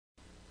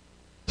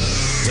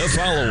The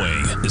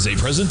following is a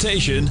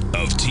presentation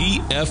of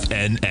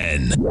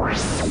TFNN.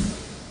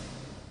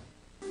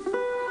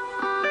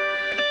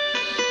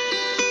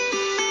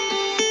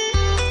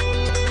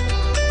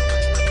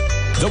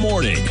 The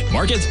Morning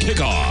Market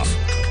Kickoff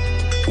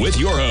with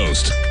your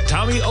host,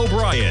 Tommy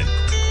O'Brien.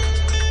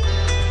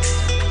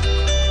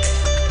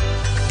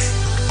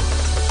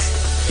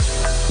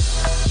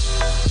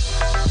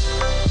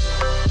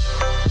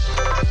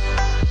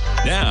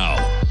 Now,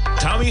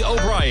 Tommy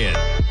O'Brien.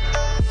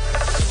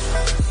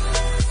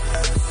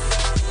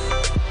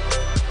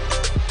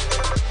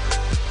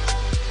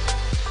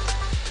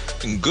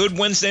 Good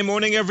Wednesday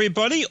morning,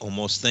 everybody.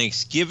 Almost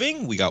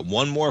Thanksgiving. We got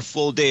one more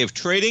full day of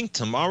trading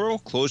tomorrow.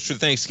 Closed for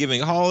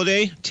Thanksgiving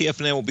holiday.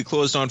 TFNN will be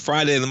closed on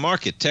Friday. The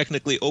market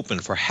technically open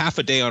for half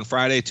a day on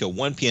Friday till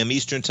 1 p.m.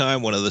 Eastern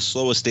time, one of the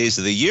slowest days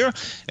of the year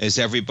as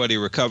everybody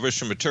recovers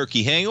from a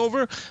turkey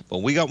hangover. But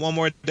we got one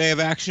more day of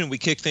action. We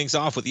kick things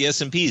off with the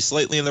S&P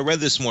slightly in the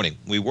red this morning.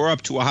 We were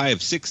up to a high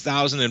of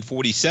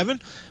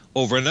 6,047.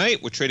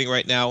 Overnight, we're trading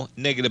right now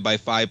negative by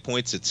 5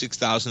 points at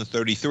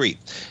 6,033.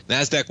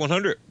 NASDAQ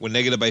 100, we're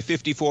negative by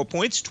 54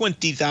 points,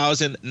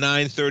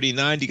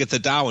 20,939. You get the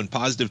Dow in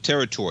positive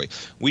territory.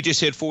 We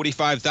just hit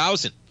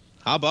 45,000.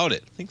 How about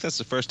it? I think that's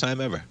the first time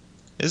ever.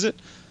 Is it?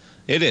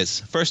 It is.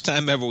 First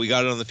time ever we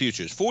got it on the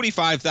futures.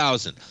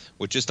 45,000.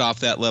 We're just off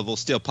that level,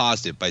 still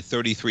positive by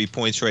 33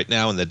 points right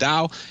now in the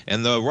Dow.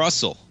 And the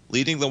Russell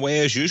leading the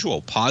way as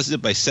usual,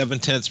 positive by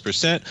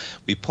 0.7%.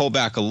 We pull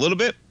back a little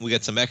bit. We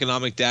got some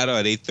economic data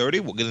at 8:30.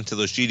 We'll get into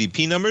those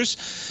GDP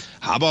numbers.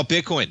 How about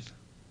Bitcoin?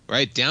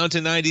 Right, down to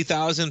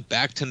 90,000,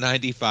 back to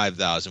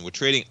 95,000. We're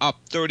trading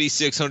up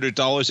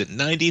 $3,600 at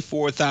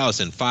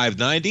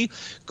 94,590.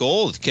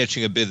 Gold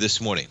catching a bid this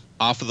morning.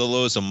 Off of the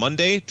lows on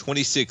Monday,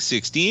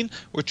 26.16.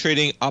 We're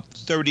trading up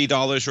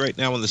 $30 right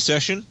now in the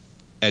session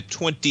at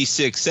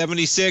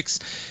 26.76.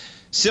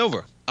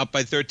 Silver up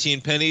by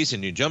 13 pennies,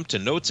 and you jump to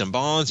notes and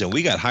bonds, and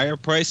we got higher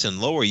price and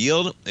lower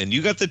yield, and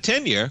you got the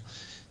 10-year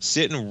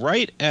sitting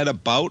right at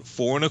about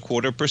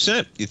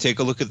 4.25%. You take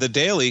a look at the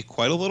daily,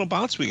 quite a little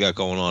bounce we got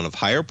going on of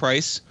higher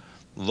price,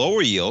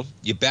 lower yield.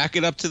 You back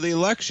it up to the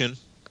election.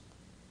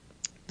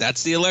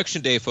 That's the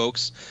election day,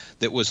 folks.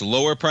 That was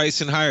lower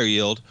price and higher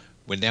yield.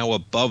 We're now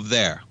above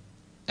there,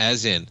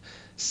 as in,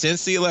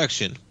 since the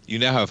election, you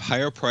now have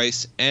higher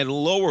price and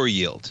lower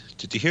yield.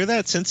 Did you hear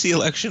that? Since the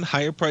election,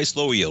 higher price,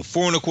 lower yield,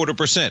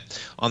 4.25%.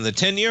 On the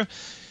 10-year,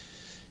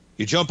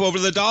 you jump over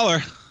the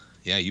dollar.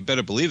 Yeah, you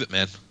better believe it,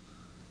 man.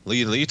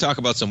 You talk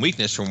about some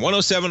weakness from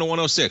 107 to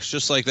 106,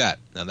 just like that.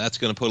 Now, that's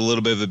going to put a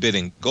little bit of a bid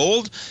in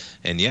gold.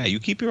 And, yeah, you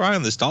keep your eye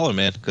on this dollar,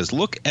 man, because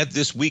look at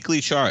this weekly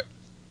chart.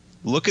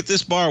 Look at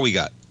this bar we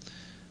got.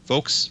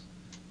 Folks,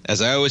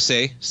 as I always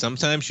say,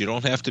 sometimes you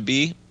don't have to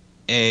be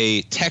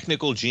a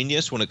technical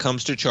genius when it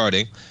comes to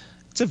charting.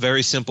 It's a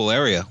very simple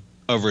area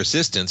of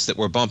resistance that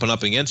we're bumping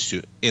up against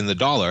you in the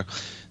dollar.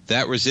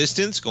 That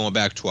resistance going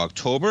back to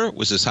October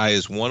was as high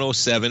as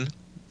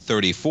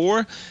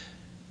 107.34.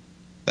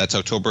 That's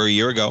October a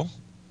year ago.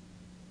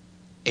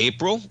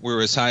 April,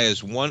 we're as high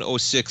as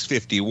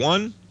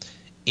 106.51.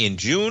 In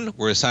June,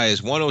 we're as high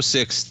as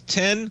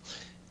 106.10.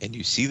 And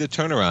you see the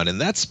turnaround. And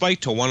that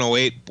spike to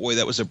 108, boy,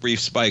 that was a brief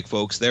spike,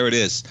 folks. There it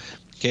is.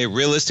 Okay,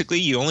 realistically,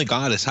 you only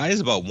got as high as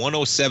about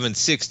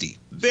 107.60.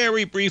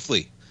 Very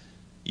briefly.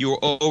 You were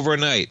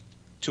overnight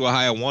to a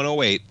high of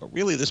 108, but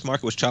really this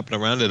market was chopping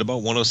around at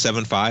about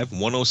 107.5,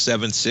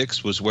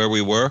 107.6 was where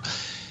we were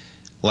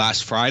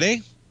last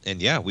Friday.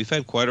 And yeah, we've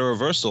had quite a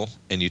reversal.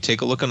 And you take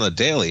a look on the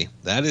daily,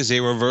 that is a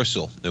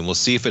reversal. And we'll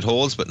see if it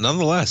holds, but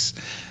nonetheless,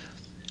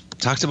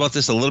 talked about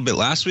this a little bit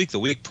last week, the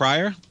week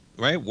prior,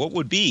 right? What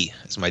would be,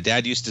 as my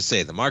dad used to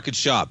say, the market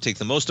shop, take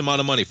the most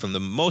amount of money from the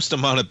most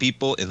amount of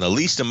people in the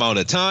least amount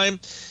of time.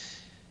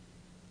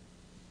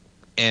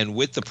 And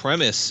with the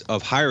premise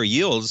of higher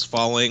yields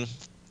following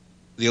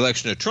the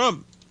election of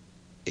Trump,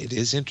 it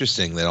is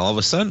interesting that all of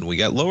a sudden we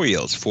got lower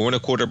yields,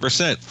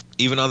 4.25%.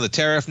 Even on the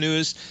tariff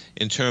news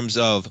in terms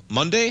of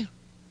Monday,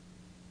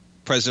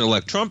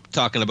 President-elect Trump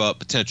talking about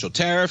potential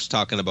tariffs,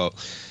 talking about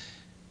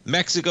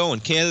Mexico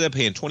and Canada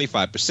paying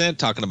 25%,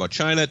 talking about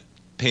China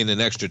paying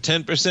an extra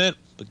 10%.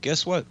 But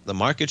guess what? The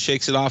market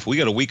shakes it off. We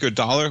got a weaker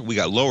dollar, we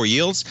got lower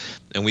yields,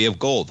 and we have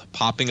gold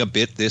popping a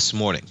bit this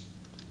morning.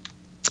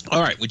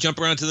 All right, we jump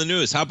around to the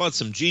news. How about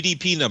some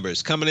GDP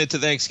numbers coming into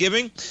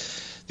Thanksgiving?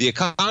 The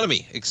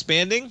economy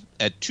expanding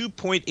at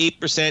 2.8%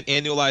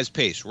 annualized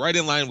pace, right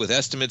in line with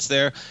estimates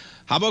there.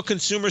 How about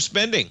consumer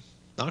spending?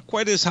 Not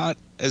quite as hot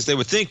as they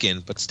were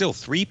thinking, but still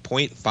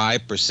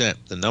 3.5%,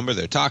 the number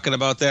they're talking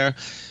about there.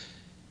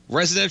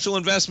 Residential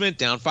investment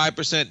down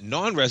 5%,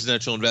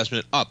 non-residential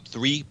investment up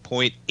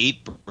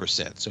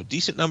 3.8%. So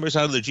decent numbers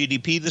out of the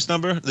GDP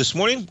this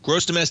morning.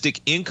 Gross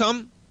domestic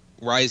income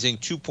rising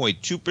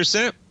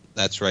 2.2%.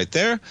 That's right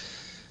there.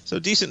 So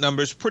decent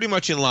numbers, pretty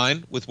much in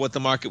line with what the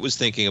market was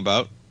thinking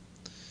about.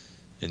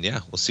 And yeah,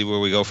 we'll see where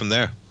we go from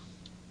there.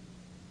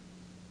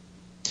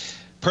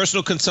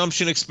 Personal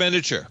consumption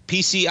expenditure,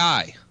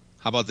 PCI.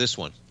 How about this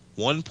one?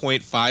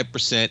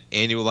 1.5%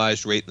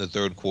 annualized rate in the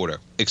third quarter.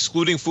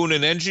 Excluding food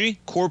and energy,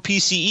 core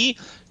PCE,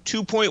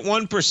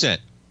 2.1%.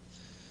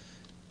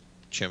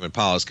 Chairman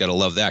Powell's got to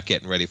love that,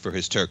 getting ready for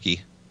his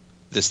turkey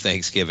this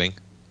Thanksgiving.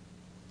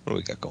 What do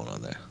we got going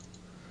on there?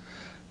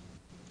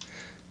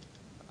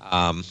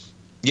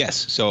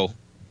 Yes, so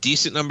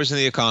decent numbers in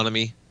the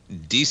economy,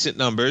 decent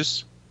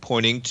numbers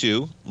pointing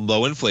to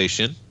low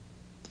inflation.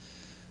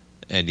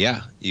 And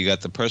yeah, you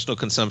got the personal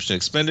consumption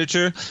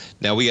expenditure.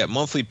 Now we got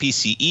monthly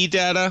PCE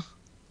data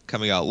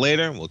coming out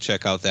later, and we'll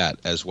check out that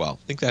as well.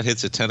 I think that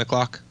hits at 10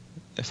 o'clock,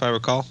 if I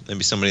recall.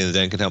 Maybe somebody in the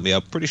den can help me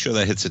out. Pretty sure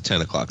that hits at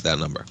 10 o'clock, that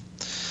number.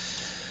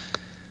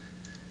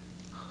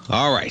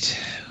 All right.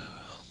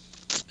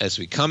 As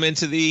we come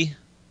into the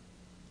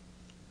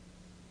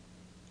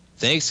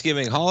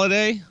Thanksgiving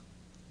holiday,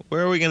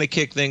 where are we going to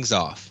kick things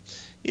off?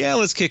 Yeah,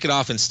 let's kick it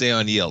off and stay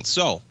on yield.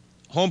 So,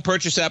 home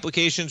purchase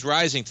applications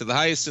rising to the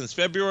highest since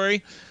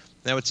February.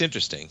 Now, it's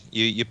interesting.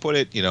 You put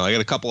it, I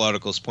got a couple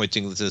articles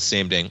pointing to the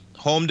same thing.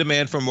 Home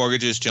demand for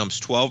mortgages jumps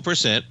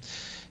 12%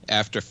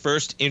 after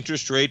first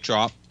interest rate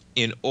drop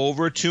in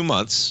over 2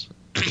 months.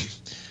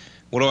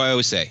 What do I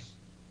always say?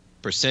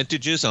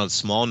 Percentages on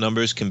small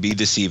numbers can be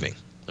deceiving,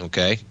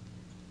 okay?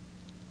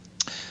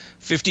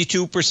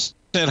 52%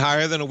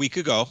 higher than a week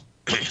ago,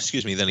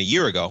 than a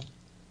year ago,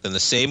 than the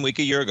same week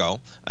a year ago.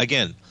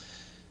 Again,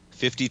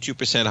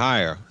 52%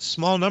 higher.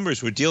 Small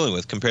numbers we're dealing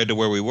with compared to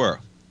where we were.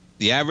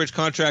 The average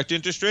contract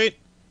interest rate,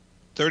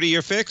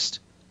 30-year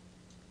fixed,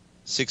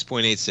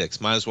 6.86.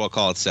 Might as well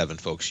call it 7,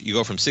 folks. You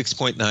go from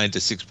 6.9 to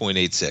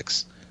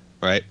 6.86,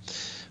 right?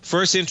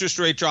 First interest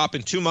rate drop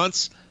in 2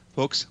 months,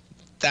 folks,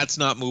 that's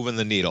not moving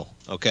the needle,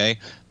 okay?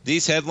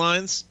 These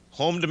headlines,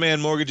 home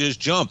demand mortgages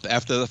jump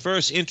after the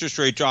first interest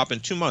rate drop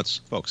in 2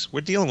 months. Folks,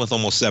 we're dealing with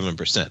almost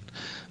 7%.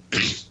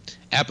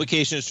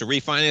 Applications to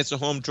refinance a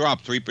home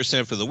dropped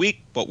 3% for the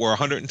week, but were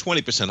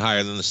 120%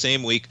 higher than the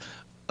same week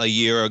a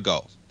year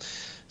ago.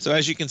 So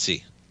as you can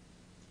see,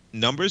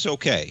 numbers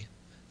okay,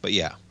 but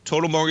yeah,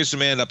 total mortgage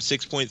demand up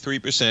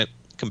 6.3%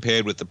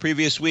 compared with the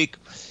previous week.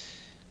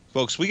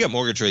 Folks, we got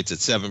mortgage rates at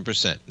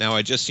 7%. Now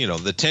the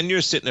 10-year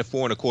is sitting at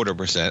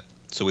 4.25%,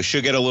 so we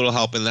should get a little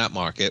help in that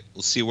market.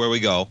 We'll see where we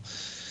go.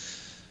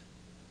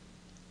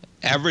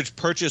 Average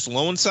purchase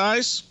loan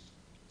size,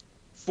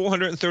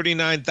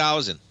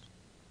 $439,000.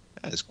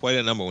 That is quite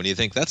a number when you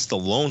think that's the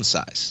loan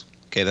size.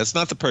 Okay, that's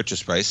not the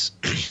purchase price.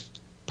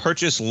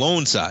 Purchase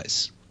loan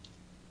size.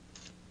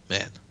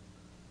 Man.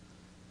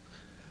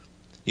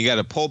 You got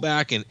a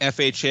pullback in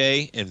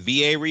FHA and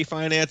VA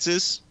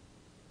refinances.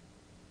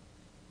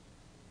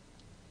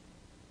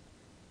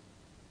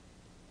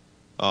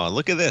 Oh,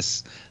 look at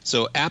this.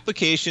 So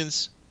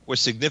applications were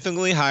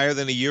significantly higher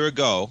than a year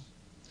ago,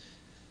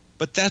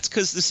 but that's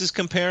because this is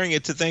comparing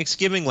it to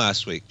Thanksgiving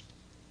last week.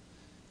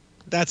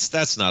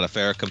 That's not a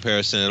fair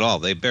comparison at all.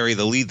 They bury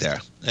the lead there.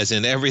 As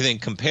in everything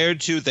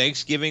compared to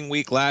Thanksgiving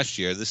week last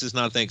year, this is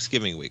not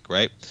Thanksgiving week,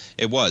 right?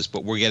 It was,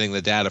 but we're getting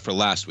the data for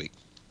last week.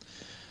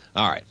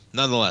 All right.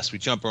 Nonetheless, we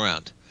jump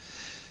around.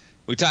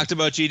 We talked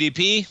about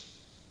GDP.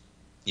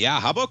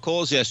 Yeah, how about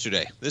Kohl's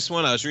yesterday? I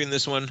was reading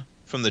this one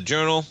from the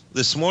Journal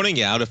this morning.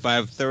 Yeah, out at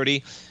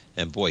 5:30.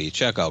 And boy, you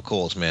check out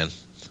Kohl's, man.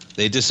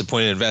 They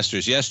disappointed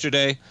investors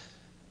yesterday.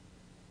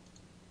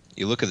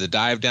 You look at the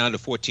dive down to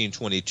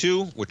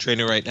 14.22. We're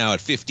trading right now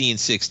at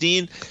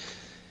 15.16.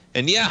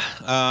 And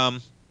yeah,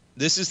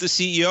 this is the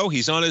CEO.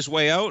 He's on his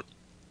way out,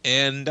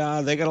 and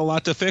they got a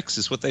lot to fix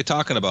is what they're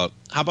talking about.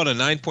 How about a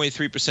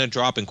 9.3%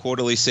 drop in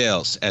quarterly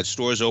sales at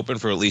stores open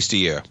for at least a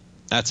year?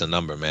 That's a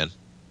number, man.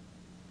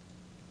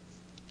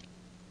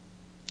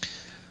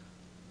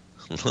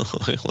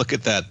 Look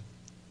at that.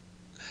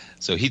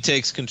 So he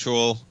takes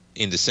control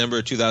in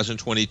December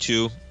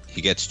 2022. He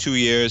gets 2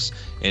 years,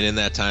 and in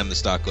that time, the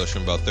stock goes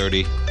from about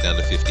 $30 down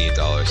to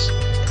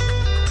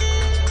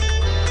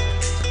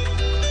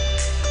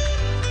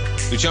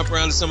 $15. We jump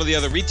around to some of the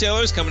other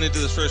retailers coming into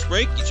this first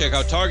break. You check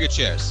out Target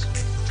shares,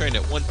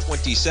 trading at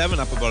 $127,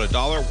 up about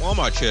 $1.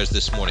 Walmart shares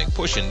this morning,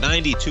 pushing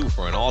 92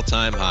 for an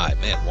all-time high.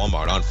 Man,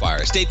 Walmart on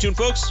fire. Stay tuned,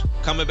 folks.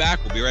 Coming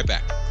back. We'll be right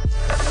back.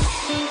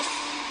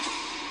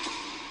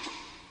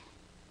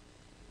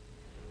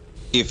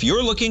 If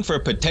you're looking for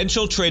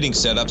potential trading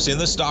setups in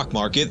the stock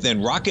market, then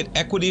Rocket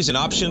Equities and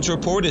Options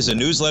Report is a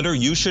newsletter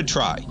you should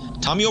try.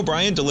 Tommy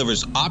O'Brien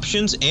delivers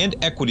options and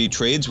equity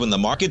trades when the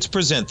markets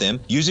present them,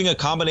 using a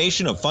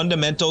combination of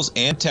fundamentals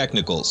and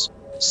technicals.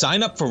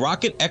 Sign up for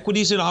Rocket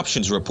Equities and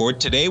Options Report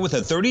today with a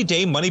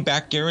 30-day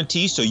money-back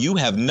guarantee, so you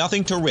have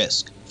nothing to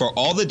risk. For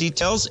all the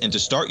details and to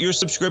start your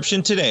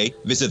subscription today,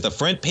 visit the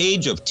front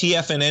page of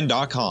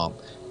TFNN.com.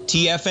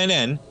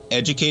 TFNN,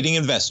 educating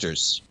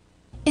investors.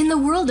 In the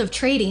world of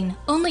trading,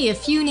 only a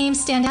few names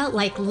stand out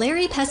like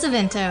Larry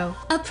Pesavento,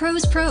 a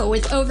pro's pro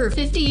with over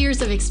 50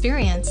 years of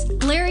experience.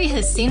 Larry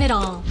has seen it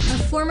all. A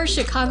former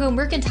Chicago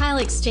Mercantile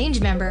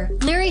Exchange member,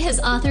 Larry has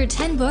authored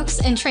 10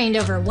 books and trained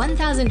over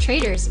 1,000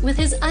 traders with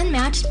his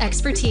unmatched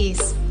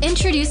expertise.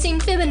 Introducing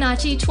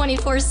Fibonacci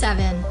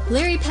 24/7,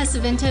 Larry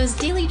Pesavento's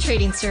daily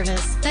trading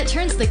service that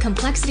turns the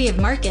complexity of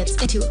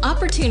markets into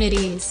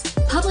opportunities.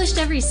 Published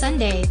every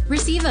Sunday,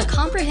 receive a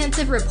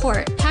comprehensive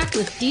report packed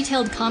with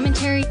detailed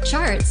commentary,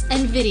 charts,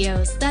 and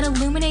videos that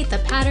illuminate the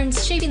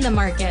patterns shaping the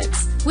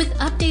markets, with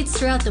updates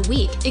throughout the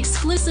week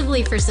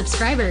exclusively for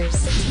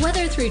subscribers.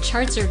 Whether through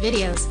charts or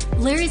videos,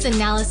 Larry's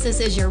analysis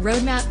is your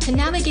roadmap to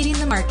navigating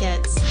the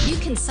markets. You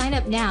can sign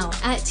up now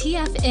at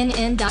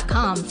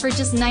TFNN.com for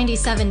just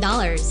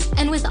 $97.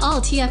 And with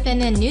all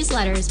TFNN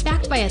newsletters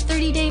backed by a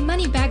 30-day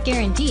money-back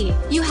guarantee,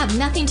 you have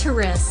nothing to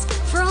risk.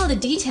 For all the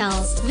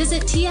details,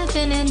 visit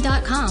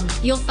TFNN.com.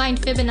 You'll find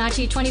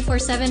Fibonacci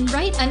 24/7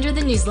 right under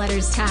the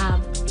newsletters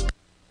tab.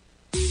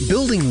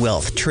 Building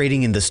wealth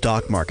trading in the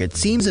stock market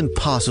seems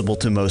impossible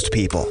to most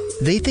people.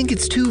 They think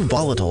it's too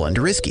volatile and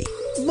risky.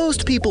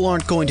 Most people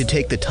aren't going to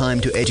take the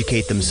time to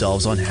educate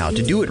themselves on how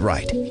to do it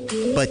right.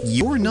 But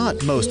you're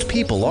not most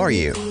people, are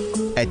you?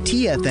 At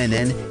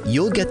TFNN,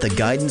 you'll get the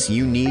guidance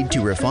you need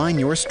to refine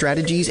your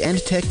strategies and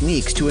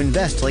techniques to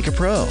invest like a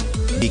pro.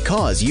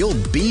 Because you'll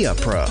be a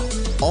pro.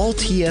 All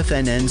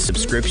TFNN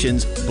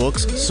subscriptions,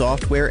 books,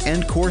 software,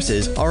 and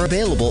courses are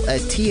available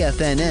at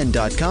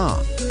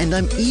TFNN.com. And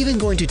I'm even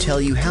going to tell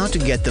you how to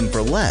get them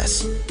for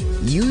less.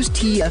 Use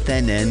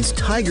TFNN's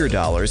Tiger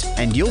Dollars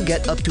and you'll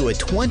get up to a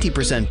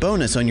 20%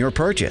 bonus on your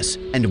purchase.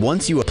 And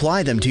once you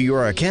apply them to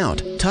your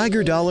account,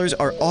 Tiger Dollars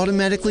are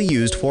automatically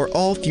used for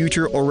all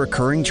future or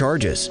recurring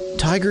charges.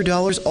 Tiger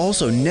Dollars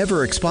also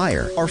never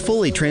expire, are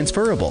fully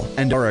transferable,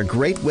 and are a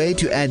great way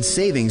to add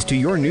savings to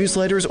your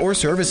newsletters or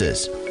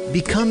services.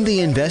 Become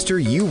the investor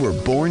you were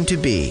born to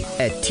be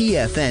at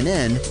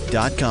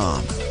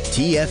TFNN.com.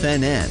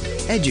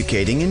 TFNN,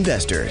 educating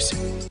investors.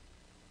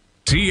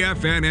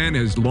 TFNN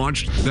has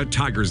launched the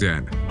Tiger's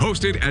Den.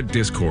 Hosted at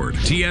Discord,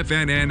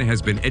 TFNN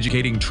has been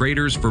educating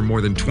traders for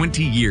more than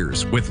 20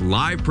 years with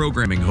live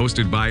programming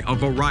hosted by a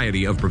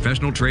variety of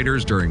professional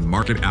traders during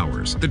market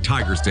hours. The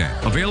Tiger's Den,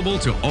 available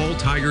to all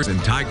tigers and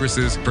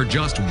tigresses for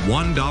just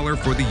 $1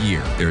 for the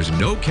year. There's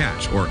no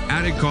catch or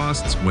added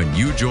costs when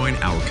you join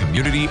our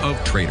community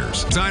of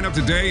traders. Sign up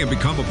today and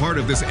become a part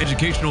of this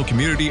educational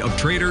community of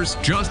traders.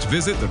 Just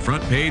visit the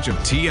front page of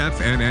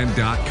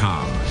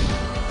TFNN.com.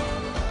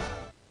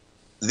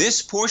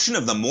 This portion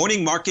of the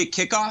Morning Market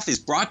Kickoff is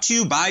brought to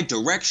you by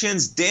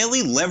Direxion's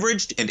daily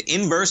leveraged and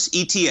inverse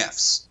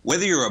ETFs.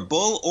 Whether you're a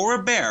bull or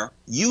a bear,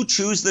 you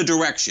choose the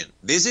direction.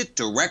 Visit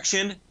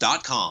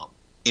Direxion.com.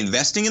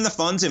 Investing in the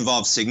funds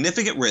involves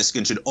significant risk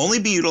and should only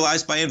be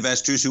utilized by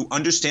investors who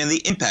understand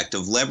the impact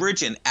of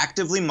leverage and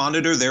actively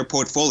monitor their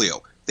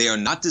portfolio. They are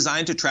not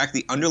designed to track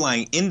the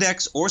underlying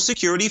index or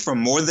security for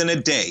more than a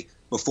day.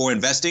 Before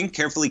investing,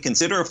 carefully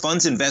consider a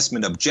fund's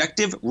investment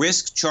objective,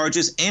 risk,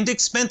 charges, and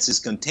expenses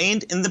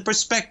contained in the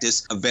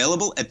prospectus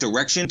available at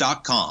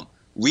Direxion.com.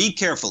 Read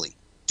carefully.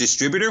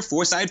 Distributor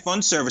Foresight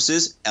Fund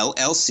Services,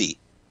 LLC.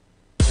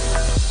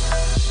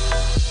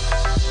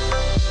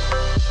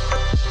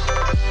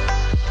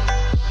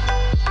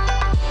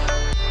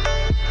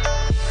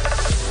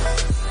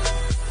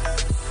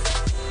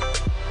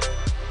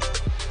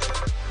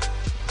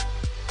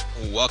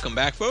 Welcome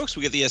back, folks.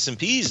 We get the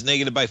S&Ps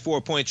negative by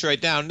 4 points right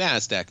down.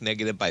 NASDAQ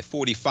negative by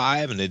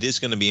 45, and it is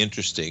going to be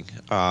interesting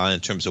in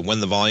terms of when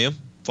the volume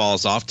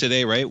falls off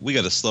today, right? We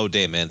got a slow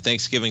day, man.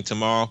 Thanksgiving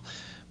tomorrow.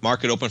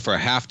 Market open for a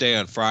half day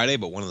on Friday,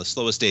 but one of the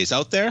slowest days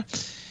out there.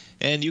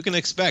 And you can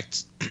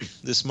expect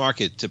this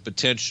market to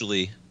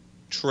potentially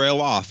trail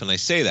off, and I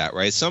say that,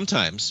 right,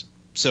 sometimes.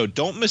 So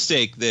don't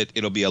mistake that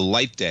it'll be a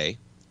light day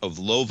of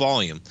low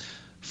volume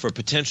for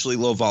potentially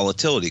low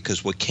volatility,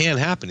 because what can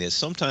happen is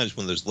sometimes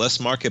when there's less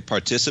market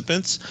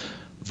participants,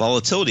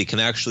 volatility can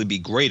actually be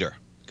greater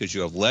because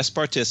you have less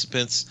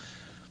participants,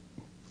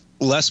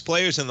 less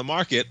players in the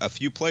market. A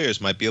few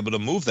players might be able to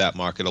move that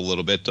market a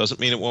little bit. Doesn't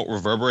mean it won't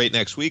reverberate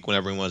next week when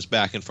everyone's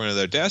back in front of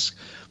their desk,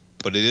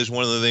 but it is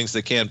one of the things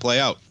that can play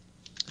out.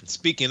 And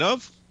speaking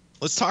of,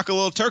 let's talk a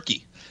little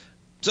turkey.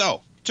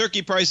 So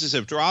turkey prices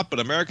have dropped, but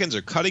Americans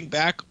are cutting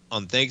back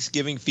on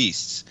Thanksgiving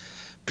feasts.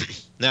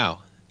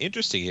 Now,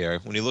 interesting here,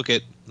 when you look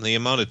at the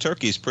amount of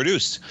turkeys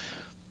produced.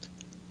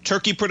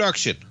 Turkey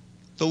production,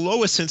 the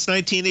lowest since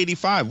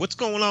 1985. What's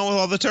going on with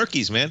all the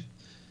turkeys, man?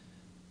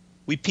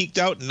 We peaked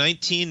out in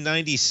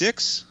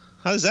 1996.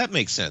 How does that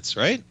make sense,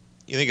 right?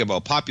 You think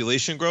about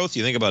population growth,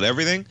 you think about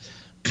everything.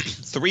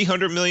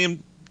 300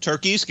 million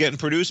turkeys getting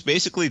produced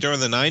basically during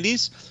the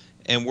 90s,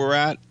 and we're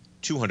at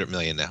 200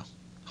 million now.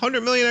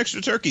 100 million extra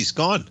turkeys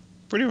gone.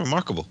 Pretty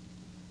remarkable.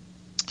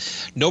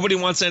 Nobody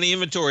wants any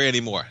inventory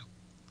anymore.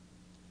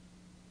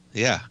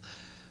 Yeah.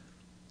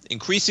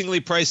 Increasingly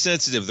price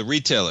sensitive, the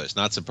retailers,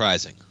 not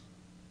surprising.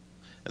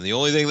 And the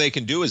only thing they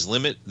can do is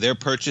limit their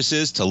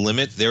purchases to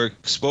limit their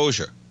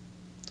exposure.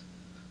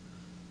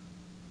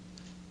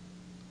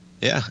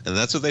 Yeah, and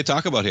that's what they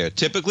talk about here.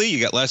 Typically, you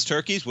get less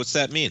turkeys. What's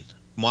that mean?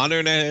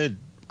 Modern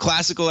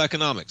classical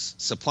economics,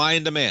 supply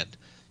and demand.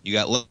 You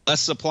got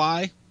less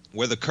supply.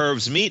 Where the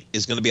curves meet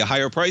is going to be a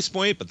higher price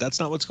point, but that's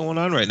not what's going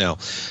on right now.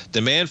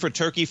 Demand for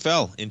turkey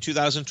fell in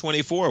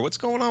 2024. What's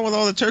going on with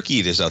all the turkey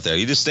eaters out there?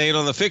 You just staying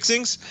on the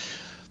fixings?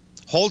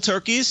 Whole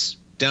turkeys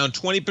down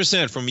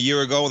 20% from a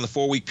year ago, and the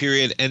 4-week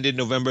period ended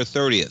November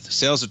 30th.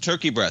 Sales of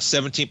turkey breasts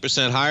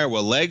 17% higher,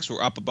 while legs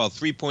were up about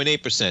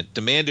 3.8%.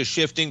 Demand is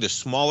shifting to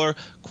smaller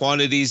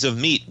quantities of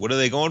meat. What are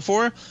they going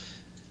for?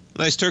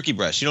 Nice turkey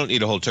breast. You don't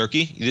need a whole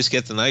turkey. You just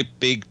get the nice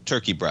big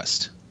turkey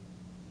breast.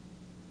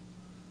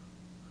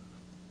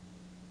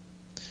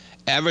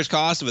 Average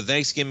cost of a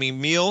Thanksgiving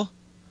meal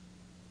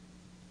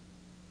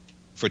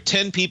for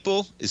 10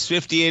 people is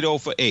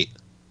 $58.08.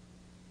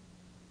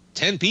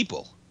 10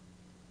 people.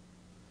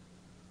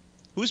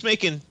 Who's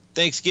making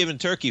Thanksgiving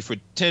turkey for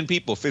 10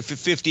 people for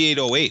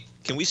 $58.08?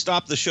 Can we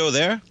stop the show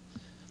there?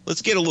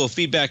 Let's get a little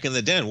feedback in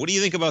the den. What do you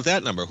think about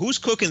that number? Who's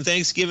cooking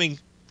Thanksgiving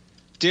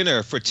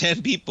dinner for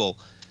 10 people?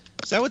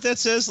 Is that what that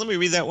says? Let me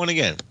read that one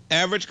again.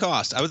 Average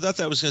cost. I thought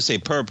that was going to say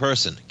per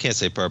person. Can't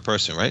say per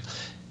person, right?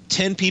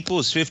 10 people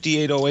is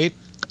 $58.08.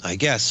 I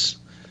guess.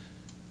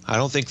 I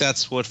don't think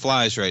that's what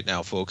flies right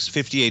now, folks.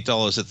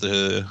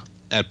 $58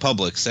 at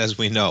Publix, as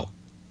we know.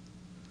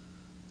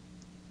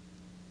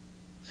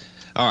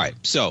 All right,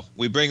 so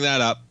we bring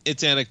that up.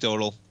 It's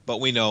anecdotal, but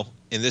we know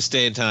in this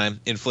day and time,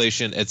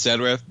 inflation,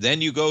 etc.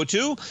 Then you go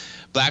to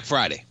Black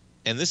Friday.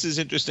 And this is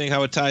interesting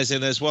how it ties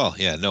in as well.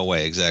 Yeah, no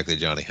way. Exactly,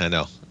 Johnny. I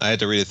know. I had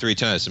to read it 3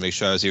 times to make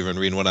sure I was even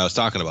reading what I was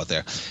talking about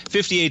there.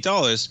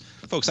 $58.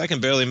 Folks, I can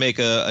barely make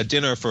a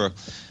dinner for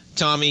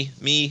Tommy,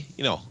 me,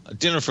 a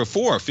dinner for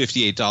 4,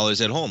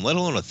 $58 at home, let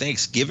alone a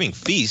Thanksgiving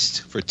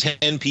feast for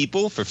 10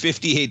 people for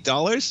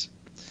 $58.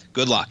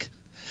 Good luck.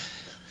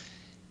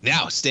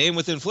 Now, staying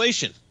with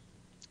inflation.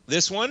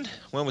 This one,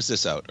 when was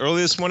this out?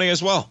 Early this morning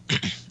as well.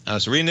 I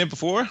was reading it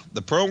before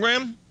the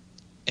program.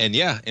 And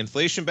yeah,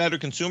 inflation-battered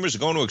consumers are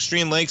going to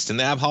extreme lengths to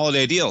nab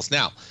holiday deals.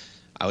 Now,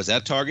 I was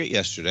at Target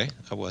yesterday.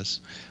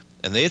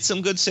 And they had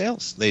some good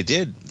sales. They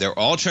did. They're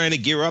all trying to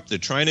gear up. They're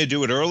trying to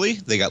do it early.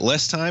 They got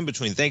less time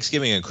between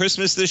Thanksgiving and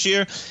Christmas this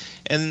year.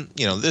 And,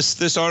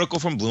 this article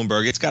from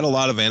Bloomberg, it's got a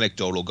lot of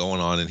anecdotal going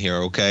on in here,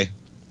 okay?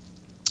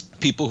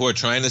 People who are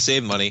trying to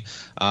save money.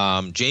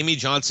 Jamie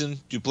Johnson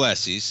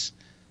Duplessis,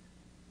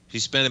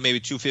 she's spending maybe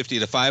 $250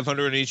 to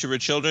 $500 on each of her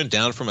children,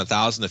 down from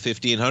 $1,000 to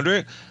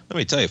 $1,500. Let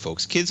me tell you,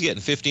 folks, kids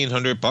getting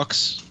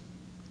 $1,500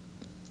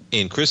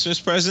 in Christmas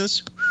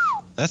presents,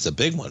 that's a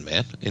big one,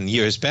 man, in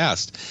years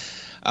past.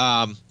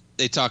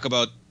 They talk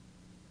about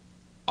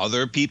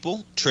other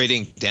people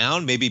trading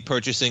down, maybe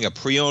purchasing a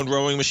pre-owned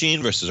rowing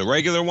machine versus a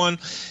regular one.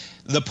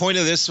 The point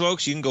of this,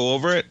 folks, you can go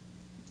over it.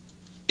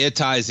 It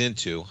ties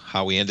into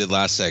how we ended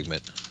last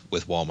segment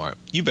with Walmart.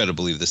 You better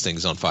believe this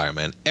thing's on fire,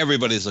 man.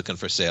 Everybody's looking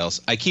for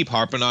sales. I keep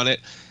harping on it,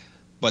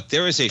 but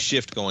there is a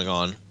shift going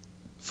on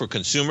for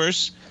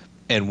consumers,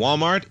 and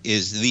Walmart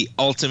is the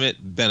ultimate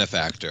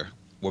benefactor.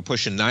 We're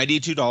pushing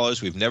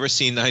 $92. We've never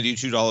seen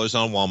 $92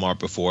 on Walmart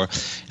before,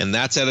 and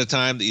that's at a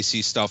time that you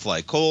see stuff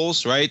like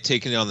Kohl's, right,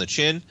 taking it on the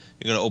chin.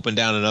 You're going to open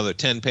down another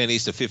 10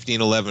 pennies to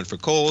 $15.11 for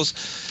Kohl's.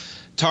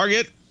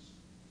 Target,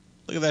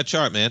 look at that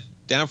chart, man.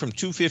 Down from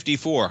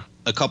 $254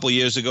 a couple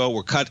years ago.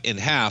 We're cut in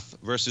half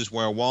versus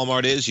where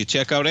Walmart is. You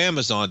check out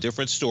Amazon,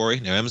 different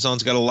story. Now,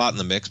 Amazon's got a lot in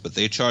the mix, but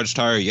they charged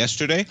higher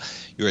yesterday.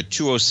 You're at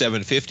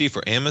 $207.50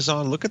 for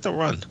Amazon. Look at the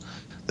run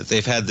that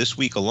they've had this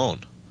week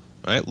alone.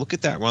 Right, look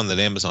at that run that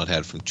Amazon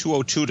had from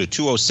 202 to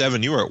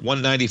 207. You were at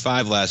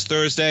 195 last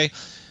Thursday.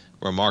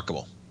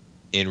 Remarkable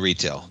in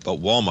retail.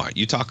 But Walmart,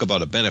 you talk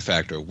about a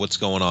benefactor. What's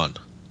going on?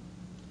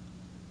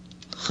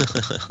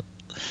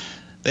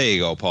 There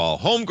you go, Paul.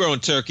 Homegrown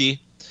turkey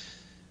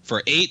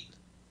for $8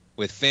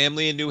 with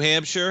family in New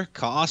Hampshire.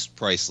 Cost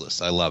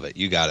priceless. I love it.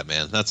 You got it,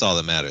 man. That's all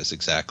that matters.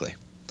 Exactly.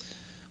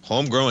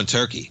 Homegrown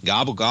turkey.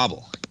 Gobble,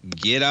 gobble.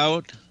 Get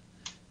out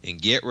and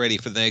get ready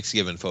for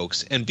Thanksgiving,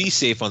 folks. And be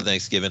safe on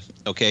Thanksgiving,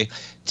 okay?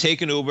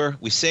 Take an Uber.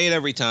 We say it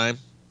every time,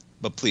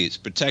 but please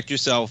protect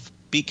yourself.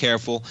 Be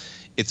careful.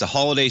 It's a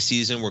holiday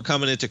season. We're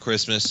coming into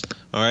Christmas,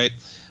 all right?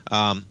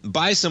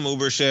 Buy some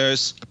Uber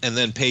shares and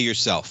then pay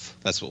yourself.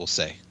 That's what we'll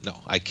say. No,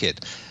 I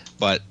kid.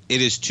 But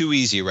it is too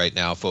easy right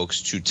now,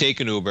 folks, to take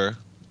an Uber,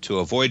 to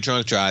avoid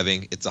drunk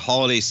driving. It's a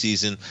holiday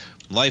season.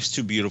 Life's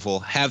too beautiful.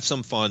 Have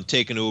some fun.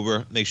 Take an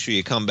Uber. Make sure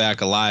you come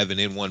back alive and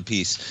in one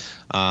piece,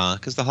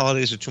 because the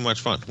holidays are too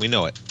much fun. We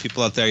know it.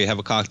 People out there, you have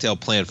a cocktail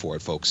plan for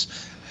it,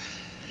 folks.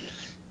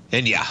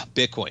 And yeah,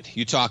 Bitcoin.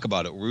 You talk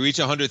about it. We reach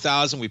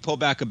 100,000. We pull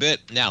back a bit.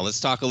 Now let's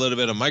talk a little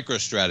bit of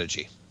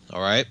MicroStrategy.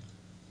 All right,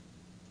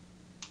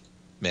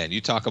 man. You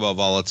talk about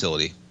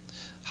volatility.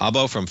 How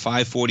about from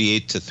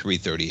 548 to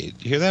 338?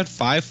 You hear that?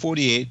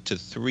 548 to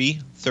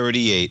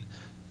 338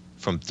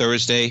 from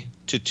Thursday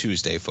to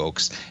Tuesday,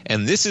 folks.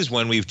 And this is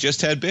when we've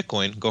just had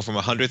Bitcoin go from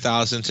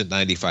 100,000 to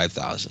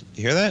 95,000.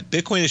 You hear that?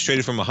 Bitcoin is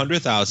traded from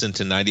 100,000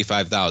 to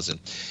 95,000.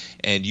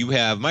 And you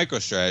have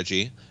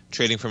MicroStrategy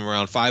trading from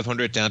around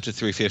 500 down to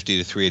 350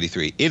 to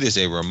 383. It is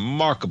a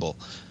remarkable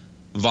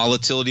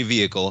volatility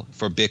vehicle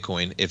for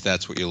Bitcoin, if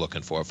that's what you're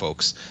looking for,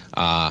 folks.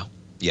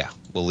 Yeah,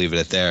 we'll leave it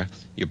at there.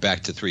 You're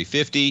back to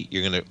 350.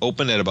 You're going to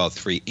open at about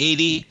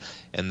 380.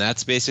 And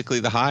that's basically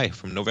the high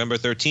from November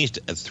 13th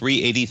at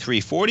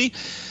 383.40.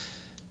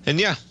 And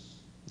yeah,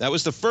 that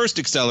was the first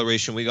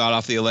acceleration we got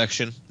off the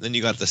election. Then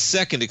you got the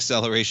second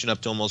acceleration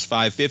up to almost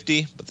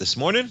 550. But this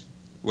morning,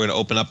 We're going to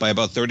open up by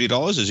about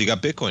 $30 as you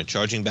got Bitcoin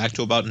charging back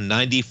to about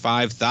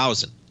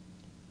 95,000.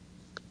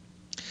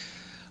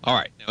 All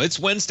right, now it's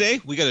Wednesday.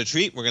 We got a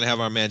treat. We're going to have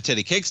our man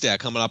Teddy Kickstack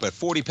coming up at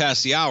 40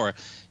 past the hour,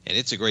 and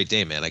it's a great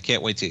day, man. I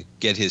can't wait to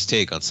get his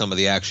take on some of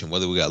the action,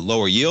 whether we got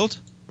lower yield,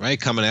 right,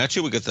 coming at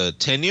you. We got the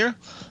 10-year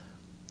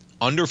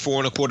under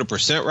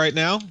 4.25% right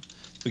now.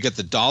 We got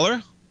the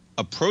dollar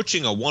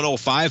approaching a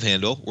 105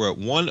 handle. We're at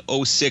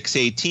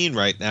 106.18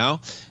 right now,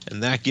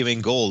 and that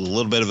giving gold a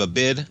little bit of a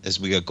bid as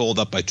we got gold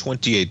up by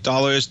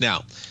 $28.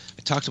 Now,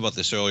 I talked about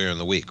this earlier in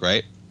the week,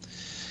 right?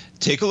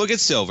 Take a look at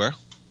silver.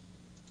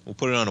 We'll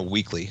put it on a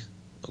weekly,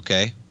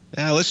 okay?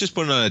 Now, let's just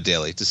put it on a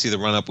daily to see the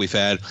run-up we've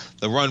had.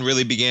 The run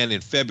really began in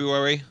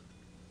February,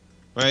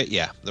 right?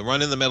 Yeah, the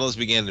run in the metals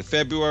began in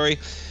February.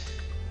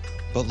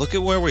 But look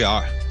at where we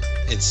are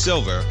in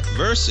silver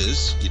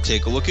versus, you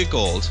take a look at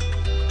gold.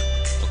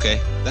 Okay,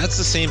 that's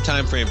the same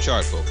time frame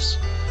chart, folks.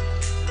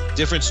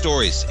 Different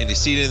stories, and you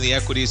see it in the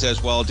equities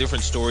as well.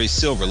 Different stories.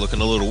 Silver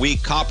looking a little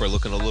weak, copper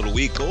looking a little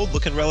weak, gold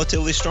looking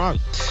relatively strong.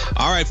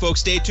 All right,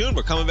 folks, stay tuned.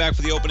 We're coming back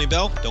for the opening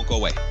bell. Don't go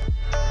away.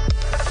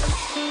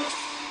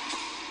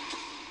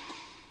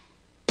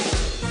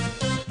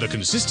 The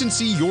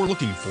consistency you're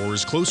looking for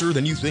is closer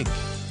than you think.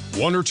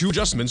 1 or 2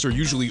 adjustments are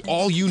usually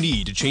all you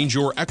need to change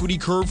your equity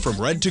curve from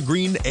red to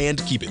green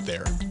and keep it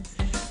there.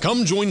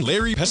 Come join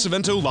Larry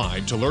Pesavento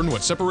live to learn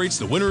what separates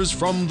the winners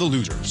from the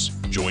losers.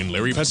 Join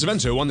Larry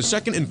Pesavento on the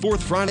 2nd and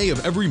 4th Friday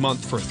of every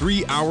month for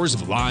 3 hours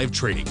of live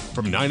trading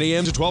from 9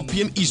 a.m. to 12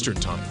 p.m. Eastern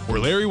Time, where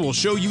Larry will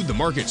show you the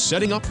market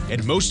setting up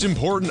and, most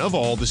important of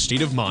all, the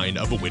state of mind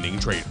of a winning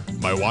trader.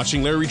 By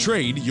watching Larry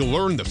trade, you'll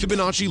learn the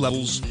Fibonacci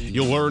levels,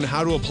 you'll learn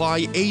how to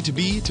apply A to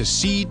B to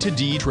C to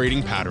D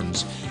trading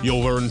patterns,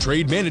 you'll learn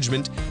trade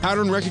management,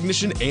 pattern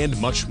recognition, and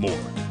much more.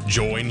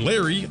 Join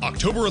Larry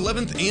October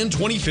 11th and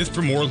 25th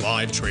for more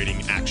live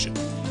trading action.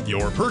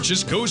 Your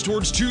purchase goes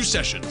towards 2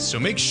 sessions, so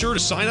make sure to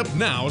sign up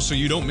now so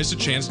you don't miss a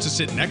chance to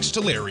sit next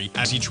to Larry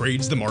as he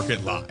trades the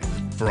market live.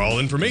 For all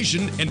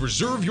information and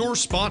reserve your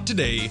spot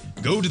today,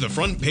 go to the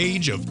front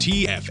page of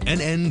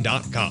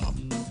TFNN.com.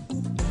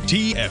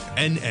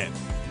 TFNN,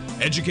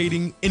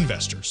 educating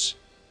investors.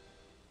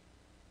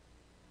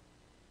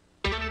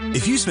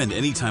 If you spend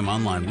any time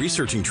online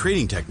researching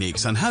trading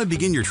techniques on how to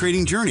begin your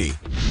trading journey,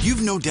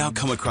 you've no doubt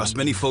come across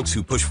many folks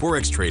who push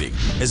Forex trading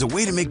as a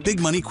way to make big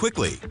money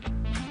quickly.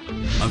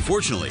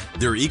 Unfortunately,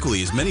 there are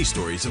equally as many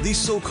stories of these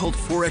so-called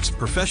Forex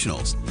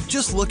professionals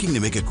just looking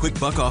to make a quick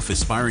buck off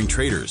aspiring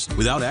traders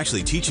without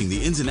actually teaching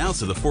the ins and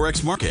outs of the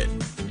Forex market.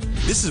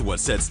 This is what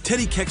sets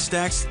Teddy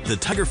Kickstack's The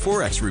Tiger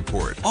Forex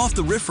Report off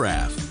the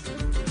riffraff.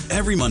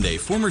 Every Monday,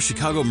 former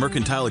Chicago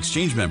Mercantile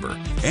Exchange member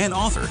and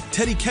author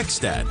Teddy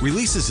Kickstack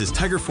releases his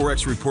Tiger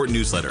Forex Report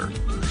newsletter,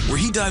 where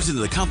he dives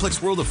into the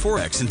complex world of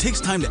Forex and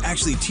takes time to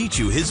actually teach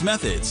you his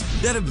methods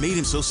that have made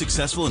him so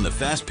successful in the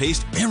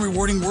fast-paced and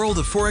rewarding world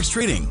of Forex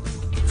trading.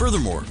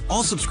 Furthermore,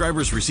 all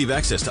subscribers receive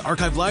access to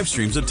archived live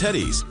streams of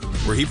Teddy's,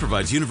 where he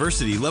provides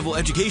university-level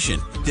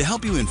education to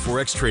help you in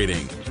Forex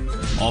trading.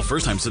 All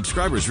first-time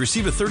subscribers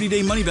receive a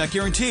 30-day money-back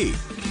guarantee.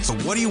 So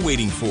what are you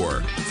waiting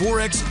for?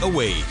 Forex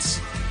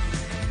awaits.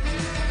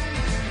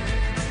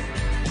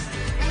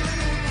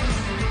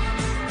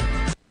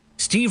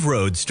 Steve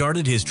Rhodes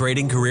started his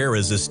trading career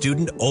as a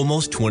student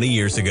almost 20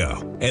 years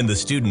ago, and the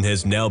student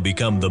has now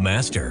become the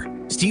master.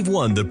 Steve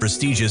won the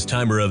prestigious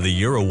Timer of the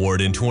Year award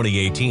in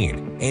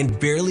 2018 and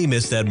barely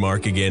missed that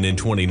mark again in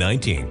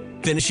 2019,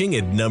 finishing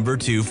at number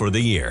 2 for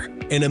the year.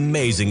 An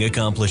amazing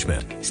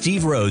accomplishment.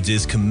 Steve Rhodes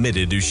is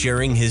committed to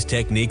sharing his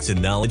techniques and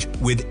knowledge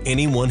with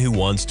anyone who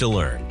wants to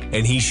learn,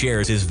 and he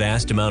shares his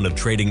vast amount of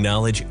trading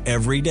knowledge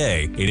every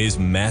day in his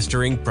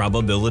Mastering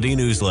Probability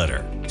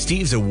newsletter.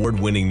 Steve's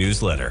award-winning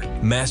newsletter,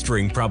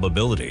 Mastering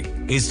Probability,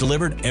 is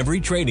delivered every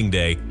trading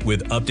day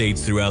with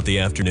updates throughout the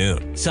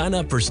afternoon. Sign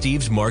up for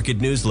Steve's market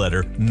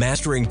newsletter,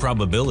 Mastering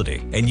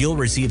Probability, and you'll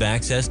receive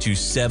access to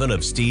 7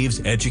 of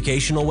Steve's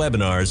educational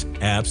webinars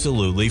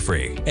absolutely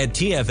free. At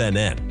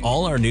TFNN,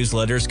 all our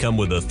newsletters come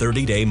with a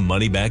 30-day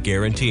money-back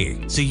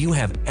guarantee, so you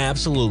have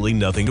absolutely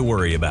nothing to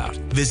worry about.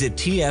 Visit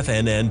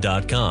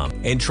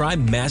TFNN.com and try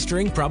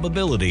Mastering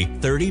Probability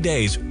 30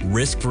 days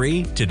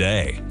risk-free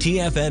today.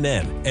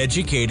 TFNN,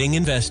 educating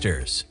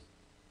investors.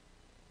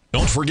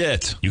 Don't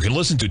forget, you can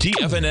listen to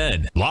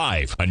TFNN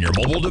live on your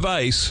mobile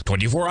device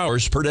 24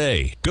 hours per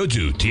day. Go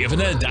to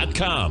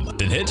TFNN.com,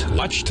 then hit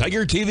Watch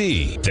Tiger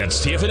TV.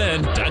 That's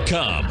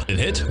TFNN.com, then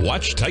hit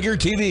Watch Tiger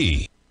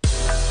TV.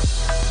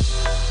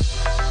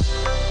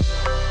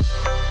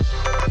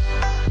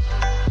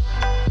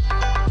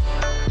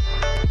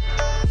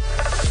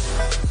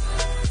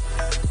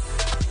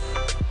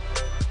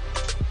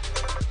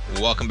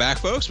 Welcome back,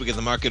 folks. We get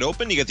the market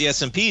open. You get the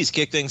S&Ps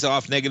kick things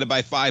off negative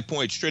by 5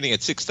 points, trading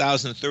at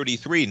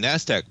 6,033.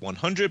 NASDAQ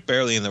 100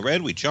 barely in the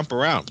red. We jump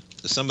around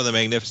to some of the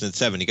Magnificent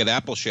Seven. You got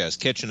Apple shares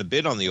catching a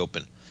bid on the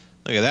open.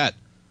 Look at that.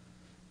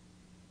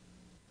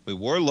 We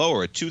were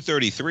lower at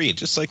 233, and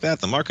just like that,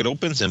 the market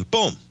opens and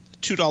boom,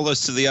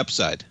 $2 to the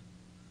upside.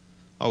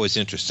 Always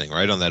interesting,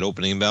 right? On that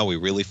opening bell, we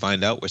really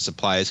find out where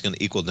supply is going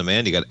to equal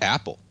demand. You got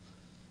Apple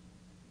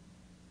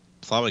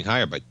plowing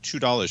higher by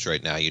 $2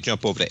 right now. You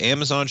jump over to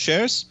Amazon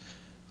shares,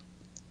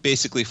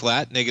 basically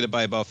flat, negative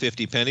by about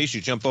 50 pennies.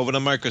 You jump over to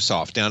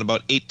Microsoft, down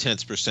about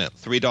 0.8%,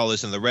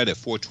 $3 in the red at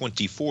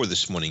 424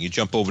 this morning. You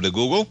jump over to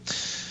Google,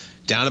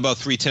 down about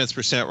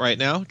 0.3% right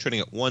now, trading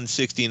at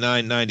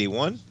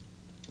 169.91.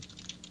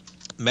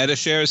 Meta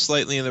shares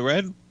slightly in the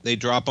red. They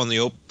drop on the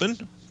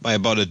open by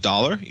about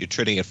 $1. You're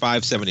trading at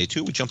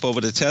 572. We jump over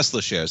to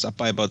Tesla shares, up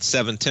by about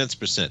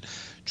 0.7%,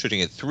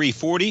 trading at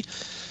 340.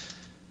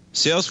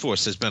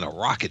 Salesforce has been a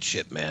rocket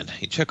ship, man.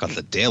 You check out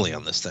the daily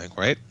on this thing,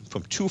 right?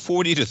 From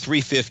 240 to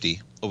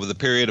 350 over the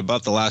period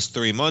about the last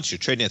 3 months. You're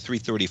trading at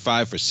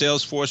 335 for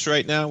Salesforce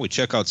right now. We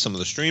check out some of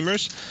the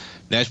streamers.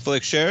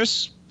 Netflix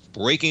shares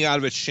breaking out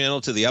of its channel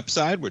to the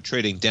upside. We're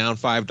trading down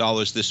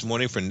 $5 this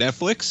morning for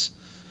Netflix.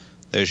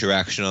 There's your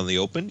action on the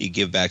open. You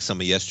give back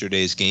some of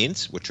yesterday's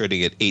gains. We're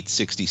trading at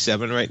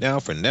 867 right now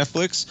for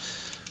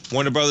Netflix.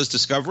 Warner Brothers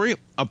Discovery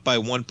up by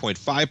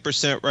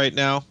 1.5% right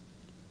now.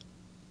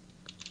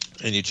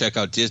 And you check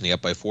out Disney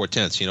up by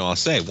 0.4. You know, I'll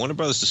say Warner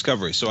Brothers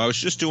Discovery. So I was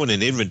just doing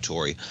an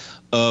inventory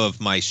of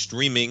my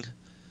streaming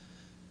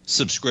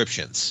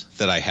subscriptions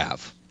that I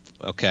have.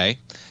 Okay.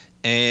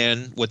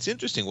 And what's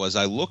interesting was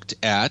I looked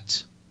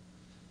at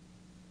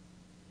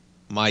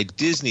my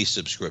Disney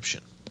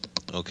subscription.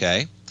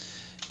 Okay.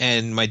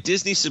 And my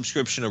Disney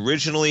subscription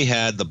originally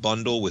had the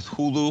bundle with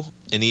Hulu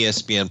and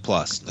ESPN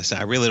Plus. I said,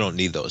 I really don't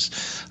need those.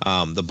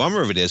 The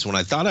bummer of it is when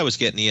I thought I was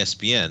getting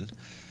ESPN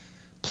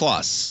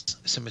Plus,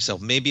 I said to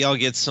myself, maybe I'll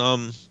get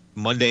some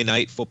Monday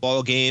night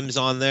football games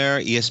on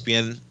there.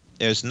 ESPN,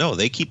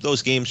 they keep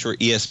those games for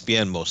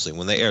ESPN mostly.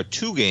 When they air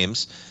 2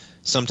 games,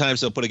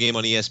 sometimes they'll put a game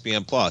on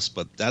ESPN Plus.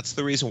 But that's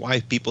the reason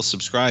why people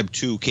subscribe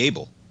to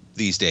cable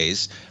these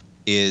days.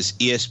 Is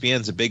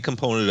ESPN's a big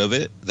component of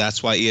it.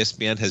 That's why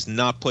ESPN has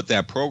not put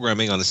that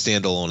programming on a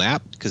standalone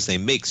app, because they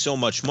make so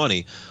much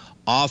money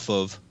off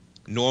of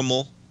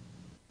normal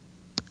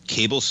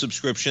cable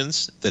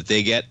subscriptions that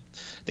they get.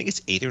 I think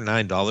it's $8 or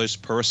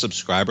 $9 per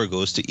subscriber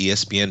goes to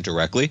ESPN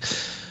directly,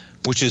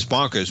 which is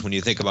bonkers when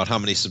you think about how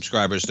many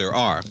subscribers there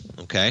are,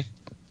 okay?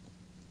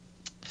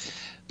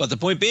 But the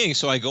point being,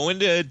 so I go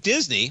into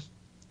Disney,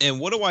 and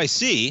what do I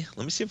see?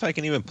 Let me see if I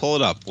can even pull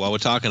it up while we're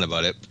talking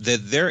about it.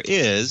 That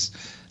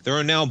there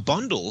are now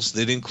bundles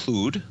that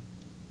include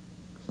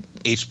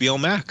HBO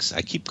Max.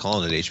 I keep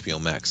calling it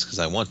HBO Max because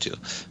I want to.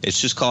 It's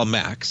just called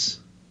Max.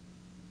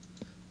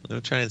 I'm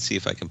going to try and see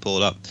if I can pull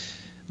it up.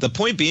 The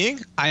point being,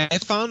 I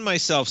found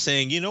myself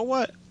saying, you know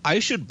what? I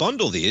should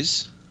bundle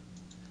these,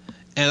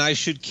 and I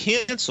should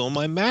cancel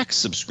my Max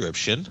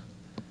subscription.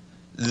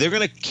 They're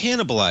going to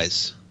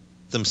cannibalize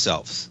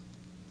themselves.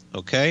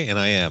 Okay? And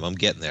I am. I'm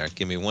getting there.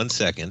 Give me 1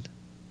 second.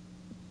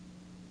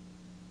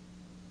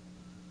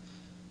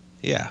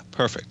 Yeah,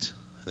 perfect.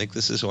 I think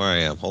this is where I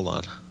am. Hold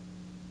on.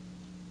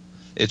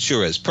 It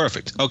sure is.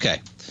 Perfect.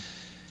 Okay.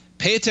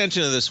 Pay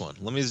attention to this one.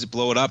 Let me just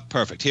blow it up.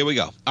 Perfect. Here we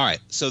go. All right.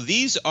 So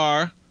these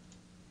are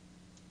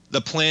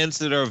the plans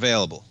that are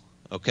available.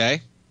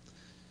 Okay?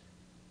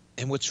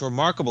 And what's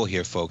remarkable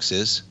here, folks,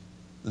 is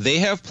they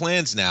have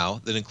plans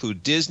now that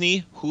include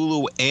Disney,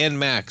 Hulu, and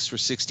Max for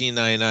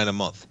 $16.99 a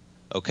month.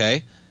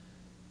 Okay?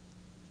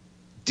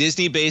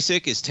 Disney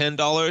Basic is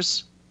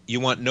 $10. You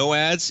want no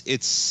ads,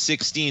 it's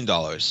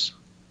 $16.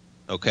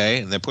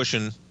 Okay? And they're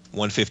pushing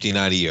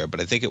 $159 a year,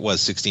 but I think it was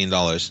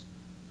 $16.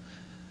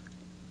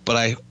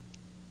 But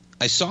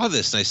I saw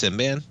this and I said,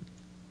 man,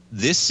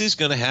 this is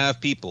going to have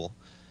people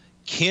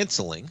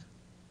canceling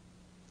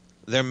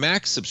their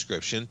Max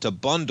subscription to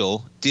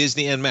bundle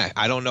Disney and Max.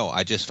 I don't know.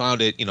 I just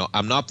found it,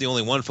 I'm not the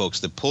only one,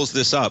 folks, that pulls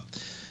this up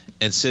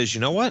and says,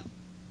 you know what?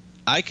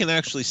 I can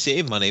actually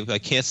save money by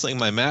canceling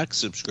my Max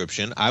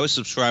subscription. I was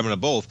subscribing to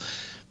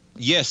both.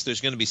 Yes,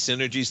 there's going to be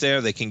synergies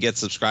there. They can get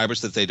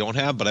subscribers that they don't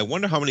have, but I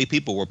wonder how many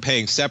people were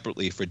paying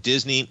separately for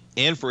Disney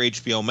and for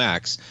HBO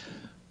Max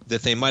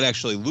that they might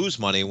actually lose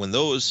money when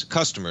those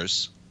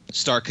customers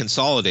start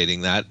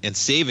consolidating that and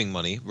saving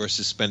money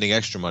versus spending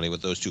extra money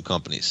with those two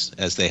companies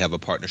as they have a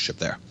partnership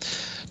there.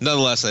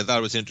 Nonetheless, I thought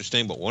it was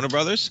interesting, but Warner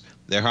Brothers,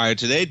 they're higher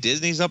today.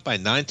 Disney's up by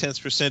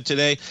 0.9%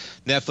 today.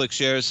 Netflix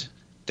shares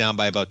down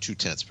by about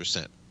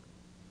 0.2%.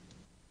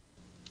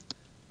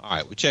 All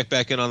right, we check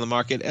back in on the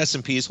market.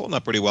 S&P is holding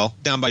up pretty well,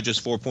 down by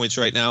just 4 points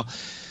right now.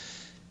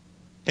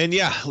 And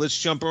yeah, let's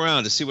jump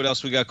around to see what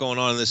else we got going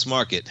on in this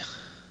market.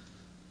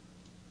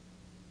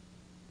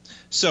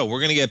 So we're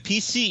going to get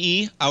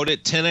PCE out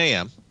at 10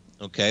 a.m.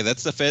 Okay,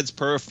 that's the Fed's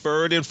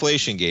preferred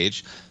inflation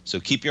gauge. So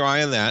keep your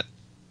eye on that.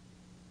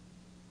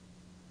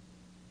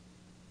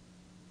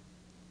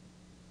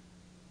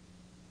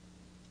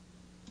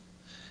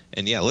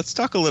 And yeah, let's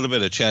talk a little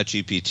bit of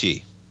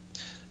ChatGPT.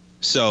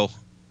 So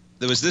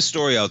there was this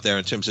story out there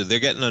in terms of they're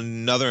getting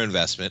another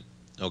investment,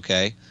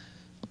 okay?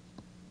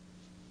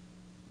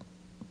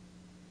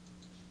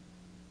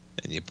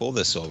 And you pull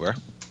this over.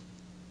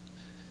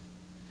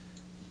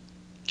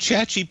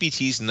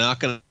 ChatGPT is not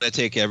going to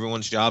take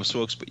everyone's jobs,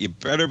 folks, but you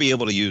better be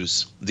able to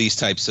use these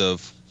types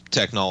of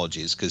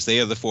technologies because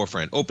they are the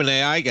forefront.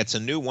 OpenAI gets a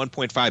new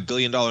 $1.5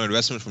 billion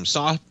investment from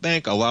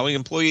SoftBank, allowing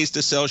employees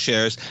to sell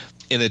shares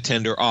in a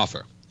tender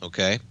offer,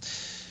 okay?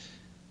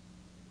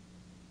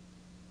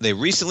 They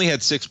recently had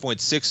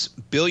 $6.6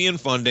 billion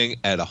funding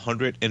at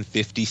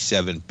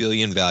 $157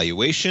 billion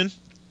valuation.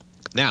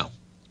 Now,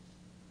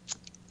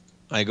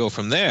 I go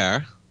from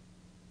there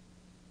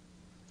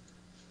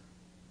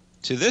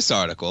to this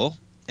article,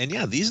 and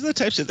yeah, these are the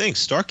types of things.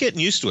 Start getting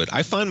used to it.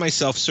 I find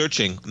myself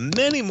searching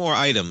many more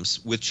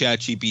items with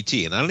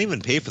ChatGPT, and I don't even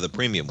pay for the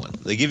premium one.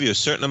 They give you a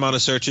certain amount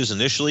of searches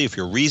initially if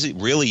you're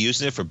really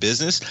using it for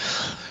business.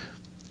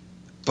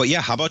 But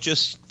yeah, how about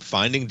just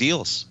finding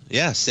deals?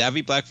 Yeah,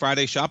 savvy Black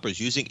Friday shoppers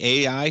using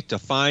AI to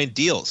find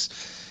deals.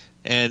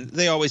 And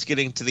they always get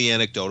into the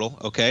anecdotal,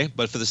 okay?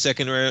 But for the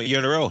second year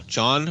in a row,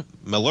 John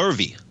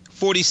Malherbe,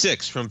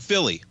 46, from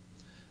Philly.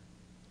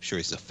 I'm sure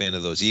he's a fan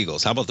of those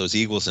Eagles. How about those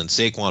Eagles and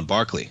Saquon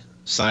Barkley?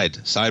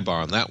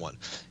 Sidebar on that one.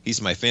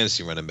 He's my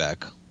fantasy running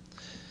back.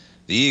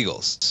 The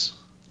Eagles,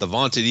 the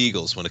vaunted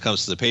Eagles when it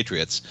comes to the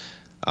Patriots.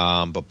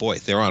 But boy,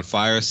 they're on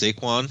fire,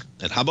 Saquon.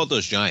 And how about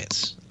those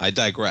Giants? I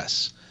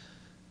digress.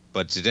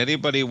 But did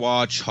anybody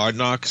watch Hard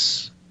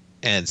Knocks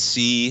and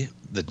see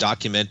the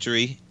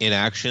documentary in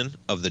action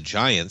of the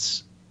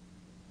Giants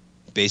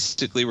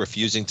basically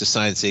refusing to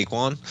sign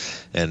Saquon?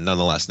 And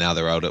nonetheless, now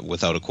they're out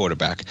without a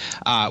quarterback.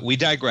 We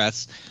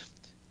digress.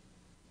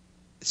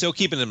 So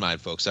keep it in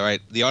mind, folks, all right?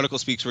 The article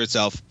speaks for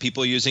itself.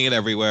 People are using it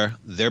everywhere.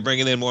 They're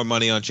bringing in more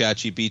money on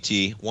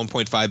ChatGPT,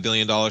 $1.5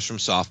 billion from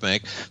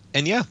SoftBank.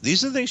 And yeah,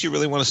 these are the things you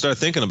really want to start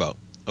thinking about,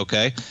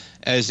 okay?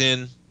 As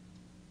in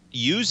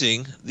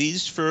using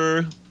these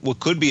for what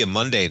could be a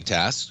mundane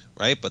task,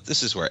 right? But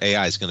this is where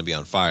AI is going to be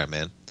on fire,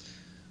 man.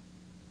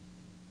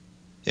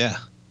 Yeah.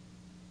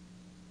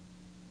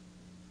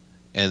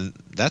 And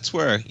that's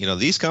where, you know,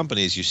 these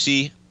companies, you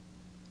see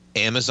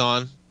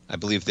Amazon, I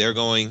believe they're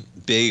going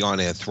big on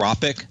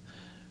Anthropic,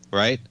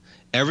 right?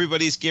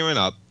 Everybody's gearing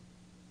up.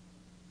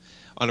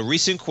 On a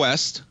recent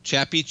quest,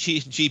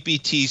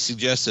 ChatGPT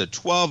suggests a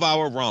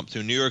 12-hour romp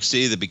through New York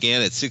City that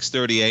began at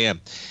 6:30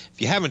 a.m.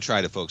 If you haven't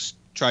tried it, folks,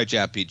 try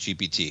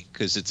ChatGPT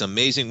because it's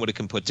amazing what it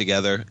can put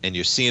together, and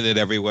you're seeing it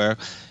everywhere.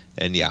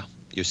 And yeah,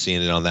 you're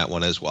seeing it on that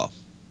one as well.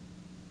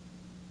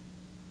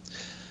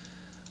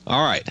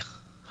 All right.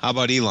 How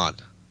about Elon?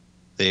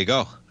 There you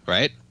go,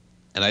 right?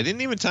 And I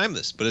didn't even time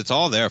this, but it's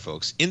all there,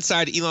 folks.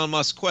 Inside Elon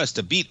Musk's quest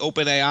to beat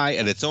OpenAI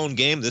at its own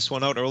game. This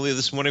one out earlier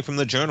this morning from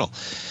the Journal.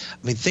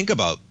 I mean, think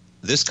about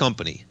this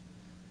company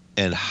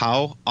and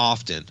how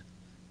often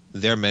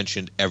they're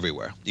mentioned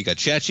everywhere. You got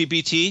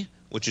ChatGPT,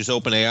 which is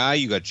OpenAI.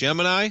 You got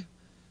Gemini,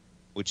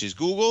 which is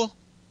Google.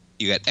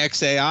 You got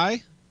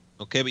XAI.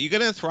 Okay, but you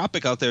got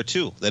Anthropic out there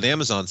too, that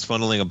Amazon's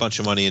funneling a bunch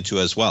of money into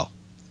as well.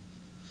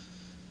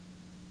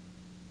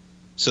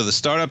 So the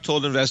startup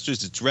told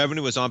investors its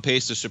revenue was on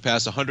pace to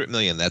surpass 100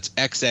 million. That's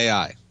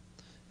XAI.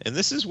 And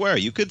this is where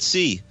you could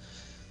see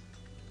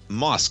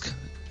Musk,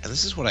 and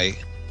this is what I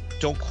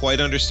don't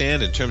quite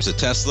understand in terms of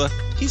Tesla.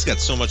 He's got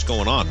so much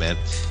going on, man.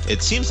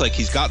 It seems like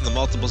he's gotten the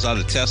multiples out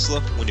of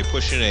Tesla when you're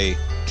pushing a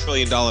 $1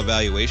 trillion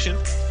valuation.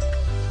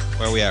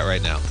 Where are we at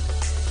right now?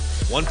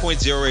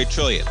 1.08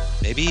 trillion.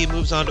 Maybe he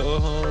moves on to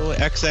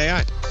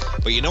XAI.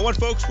 But you know what,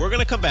 folks? We're going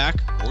to come back.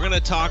 We're going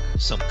to talk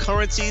some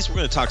currencies. We're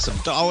going to talk some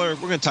dollar.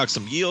 We're going to talk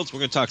some yields. We're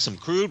going to talk some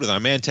crude with our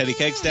man Teddy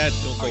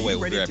Kegstad. Don't go away.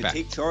 We'll be right back. Are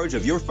you ready to take charge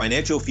of your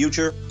financial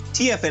future?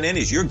 TFNN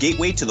is your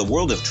gateway to the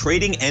world of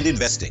trading and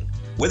investing.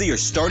 Whether you're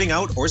starting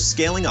out or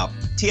scaling up,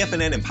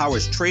 TFNN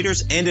empowers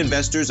traders and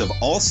investors of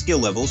all skill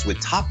levels with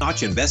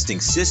top-notch investing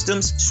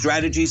systems,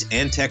 strategies,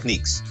 and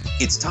techniques.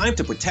 It's time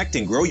to protect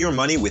and grow your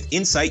money with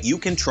insight you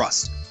can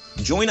trust.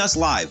 Join us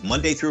live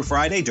Monday through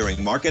Friday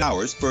during market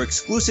hours for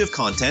exclusive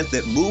content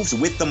that moves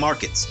with the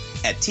markets.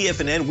 At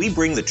TFNN, we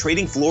bring the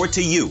trading floor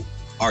to you.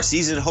 Our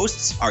seasoned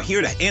hosts are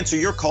here to answer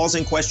your calls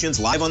and questions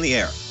live on the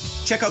air.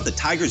 Check out the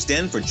Tiger's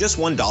Den for just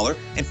 $1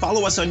 and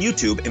follow us on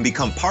YouTube and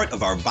become part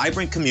of our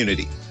vibrant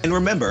community. And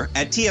remember,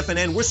 at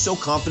TFNN, we're so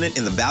confident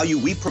in the value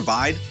we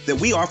provide that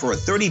we offer a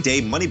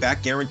 30-day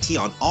money-back guarantee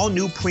on all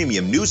new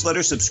premium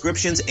newsletter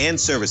subscriptions and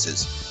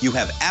services. You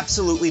have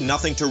absolutely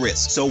nothing to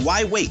risk, so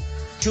why wait?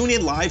 Tune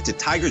in live to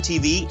Tiger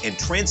TV and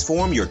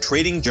transform your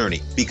trading journey.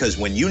 Because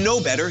when you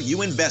know better,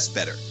 you invest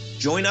better.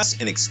 Join us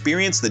and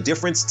experience the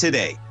difference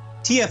today.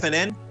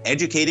 TFNN,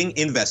 educating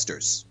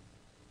investors.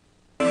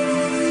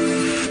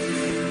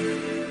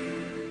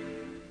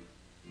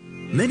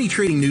 Many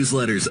trading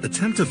newsletters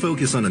attempt to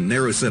focus on a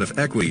narrow set of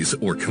equities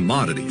or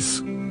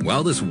commodities.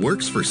 While this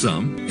works for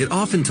some, it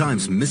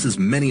oftentimes misses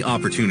many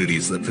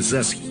opportunities that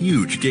possess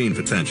huge gain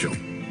potential.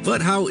 But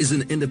how is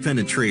an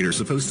independent trader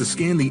supposed to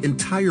scan the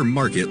entire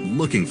market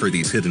looking for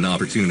these hidden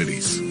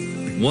opportunities?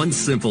 One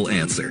simple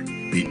answer: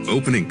 the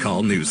opening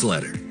call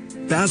newsletter.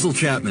 Basil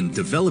Chapman,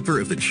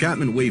 developer of the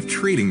Chapman Wave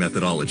trading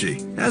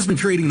methodology, has been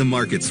trading the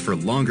markets for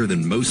longer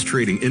than most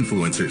trading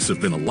influencers have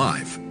been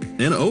alive.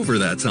 And over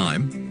that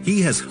time,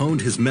 he has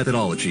honed his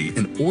methodology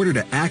in order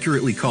to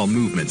accurately call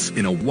movements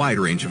in a wide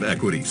range of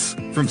equities,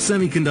 from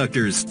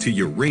semiconductors to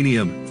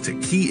uranium to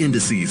key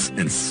indices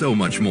and so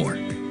much more.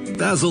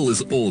 Basil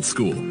is old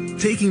school,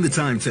 taking the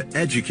time to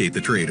educate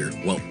the trader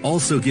while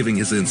also giving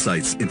his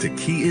insights into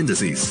key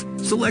indices,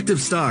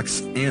 selective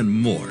stocks, and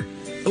more.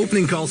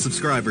 Opening call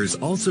subscribers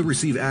also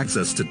receive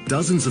access to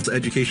dozens of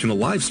educational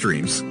live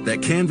streams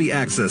that can be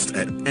accessed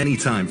at any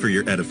time for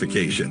your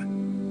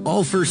edification.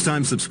 All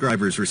first-time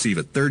subscribers receive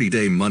a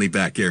 30-day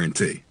money-back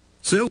guarantee.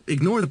 So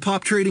ignore the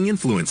pop trading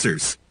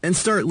influencers and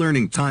start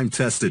learning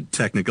time-tested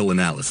technical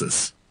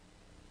analysis.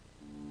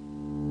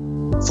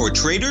 For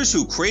traders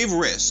who crave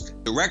risk,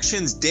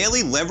 Direxion's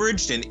daily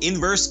leveraged and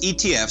inverse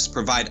ETFs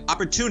provide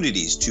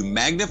opportunities to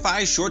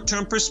magnify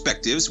short-term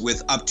perspectives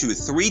with up to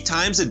 3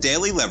 times a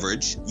daily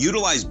leverage,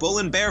 utilize bull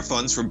and bear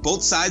funds from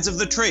both sides of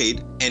the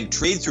trade, and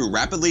trade through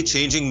rapidly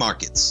changing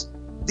markets.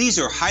 These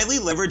are highly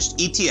leveraged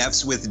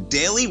ETFs with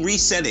daily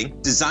resetting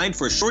designed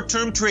for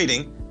short-term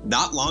trading,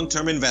 not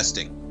long-term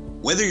investing.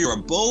 Whether you're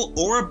a bull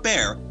or a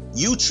bear,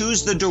 you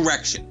choose the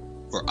Direxion.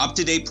 For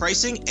up-to-date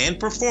pricing and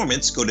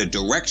performance, go to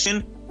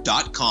Direxion.com.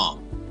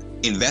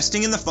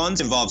 Investing in the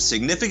funds involves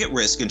significant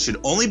risk and should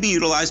only be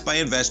utilized by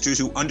investors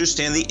who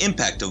understand the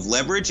impact of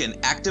leverage and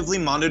actively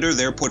monitor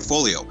their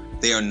portfolio.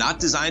 They are not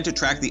designed to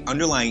track the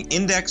underlying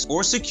index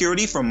or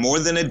security for more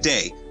than a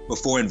day.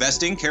 Before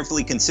investing,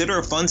 carefully consider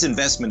a fund's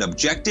investment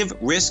objective,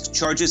 risk,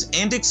 charges,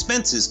 and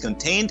expenses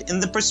contained in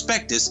the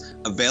prospectus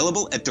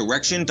available at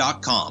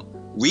Direxion.com.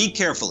 Read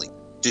carefully.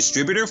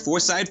 Distributor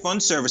Foreside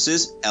Fund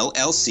Services,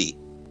 LLC.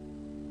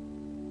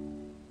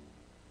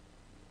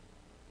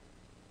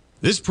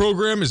 This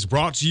program is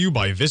brought to you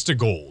by Vista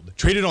Gold,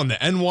 traded on the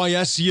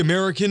NYSE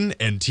American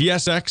and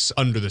TSX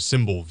under the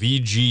symbol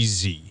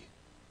VGZ.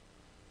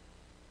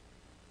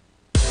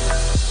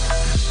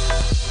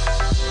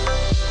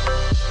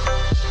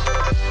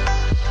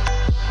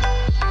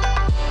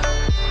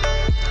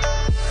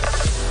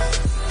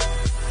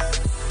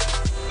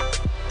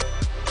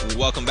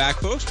 Welcome back,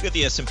 folks. We got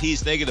the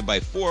S&P's negative by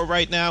 4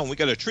 right now, and we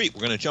got a treat.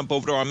 We're going to jump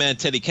over to our man,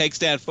 Teddy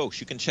Kegstad.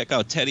 Folks, you can check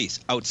out Teddy's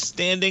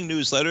outstanding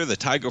newsletter, the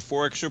Tiger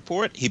Forex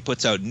Report. He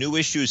puts out new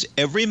issues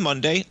every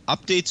Monday,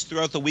 updates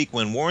throughout the week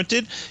when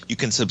warranted. You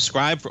can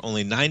subscribe for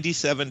only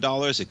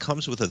 $97. It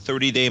comes with a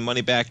 30-day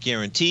money-back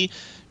guarantee.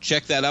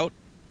 Check that out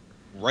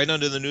right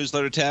under the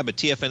newsletter tab at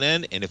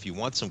TFNN. And if you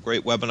want some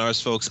great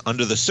webinars, folks,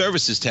 under the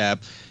services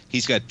tab,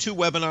 he's got 2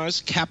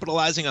 webinars,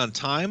 Capitalizing on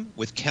Time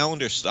with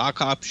calendar stock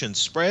option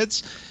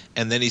spreads.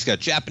 And then he's got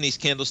Japanese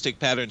candlestick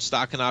pattern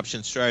stock and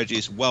option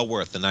strategies, well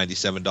worth the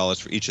 $97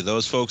 for each of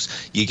those,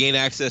 folks. You gain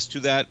access to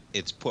that.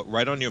 It's put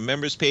right on your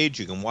members page.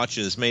 You can watch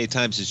it as many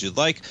times as you'd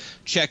like.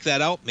 Check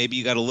that out. Maybe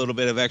you got a little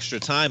bit of extra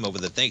time over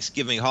the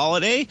Thanksgiving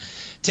holiday.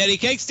 Teddy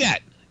Kegstad,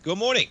 good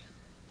morning.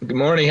 Good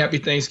morning. Happy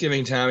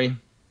Thanksgiving, Tommy.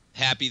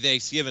 Happy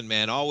Thanksgiving,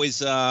 man.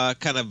 Always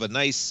kind of a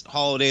nice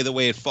holiday the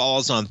way it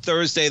falls on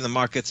Thursday. The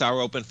markets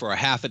are open for a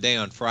half a day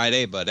on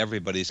Friday, but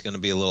everybody's going to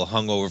be a little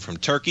hungover from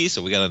turkey,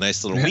 so we got a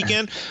nice little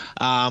weekend.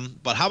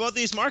 But how about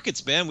these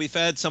markets, man? We've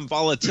had some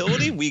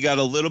volatility. We got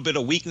a little bit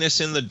of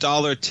weakness in the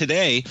dollar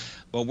today.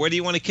 But where do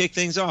you want to kick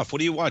things off? What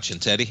are you watching,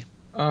 Teddy?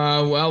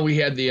 Well, we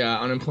had the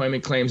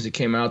unemployment claims that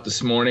came out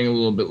this morning, a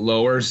little bit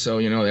lower,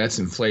 so that's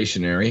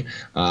inflationary.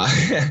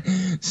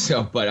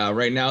 But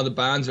right now the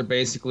bonds are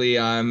basically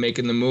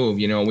making the move.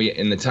 We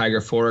in the Tiger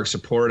Forex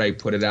Report, I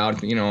put it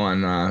out,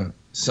 on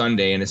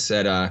Sunday, and it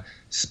said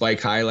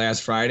spike high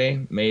last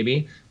Friday,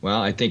 maybe.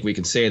 Well, I think we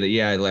can say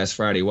that last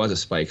Friday was a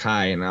spike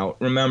high. And now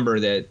remember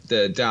that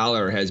the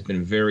dollar has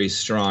been very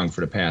strong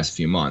for the past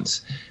few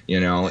months,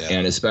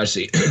 and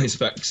especially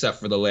except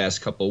for the last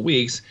couple of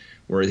weeks,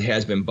 where it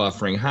has been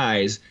buffering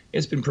highs,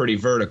 it's been pretty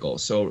vertical.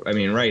 So,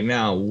 right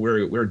now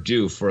we're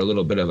due for a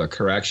little bit of a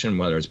correction,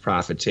 whether it's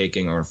profit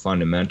taking or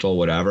fundamental,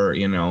 whatever,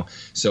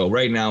 So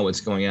right now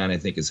what's going on, I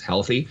think, is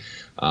healthy.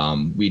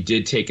 We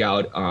did take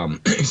out,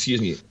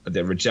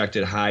 the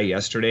rejected high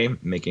yesterday,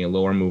 making a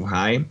lower move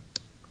high,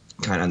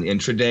 kind of on the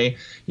intraday,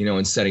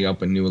 and setting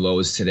up a new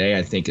lows today.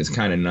 I think is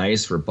kind of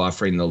nice for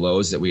buffering the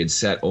lows that we had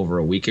set over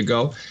a week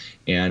ago.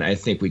 And I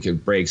think we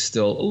could break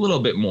still a little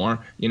bit more.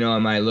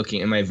 Am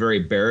I very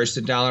bearish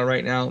the dollar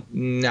right now?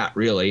 Not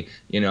really,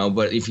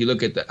 but if you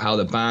look at how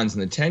the bonds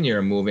and the 10-year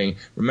are moving,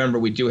 remember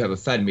we do have a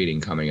Fed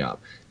meeting coming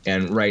up.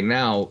 And right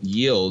now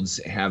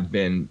yields have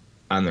been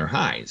on their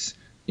highs,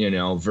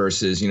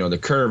 versus, the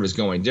curve is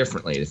going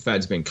differently. The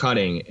Fed's been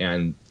cutting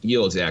and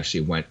yields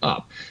actually went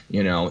up,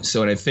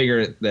 So I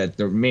figure that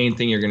the main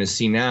thing you're going to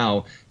see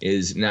now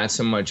is not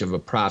so much of a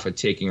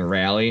profit-taking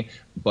rally,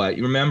 but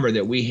you remember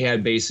that we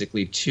had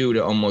basically 2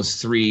 to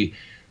almost 3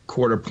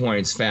 quarter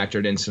points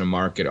factored into the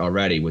market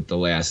already with the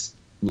last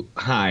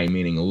high,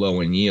 meaning low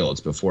in yields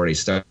before they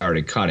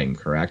started cutting,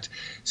 correct?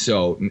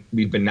 So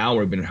we've been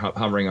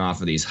hovering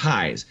off of these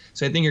highs.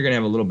 So I think you're going to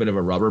have a little bit of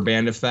a rubber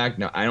band effect.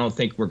 Now, I don't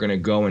think we're going to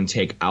go and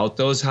take out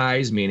those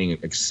highs, meaning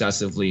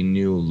excessively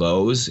new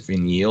lows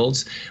in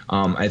yields.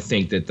 I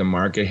think that the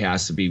market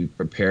has to be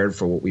prepared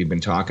for what we've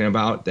been talking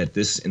about, that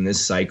in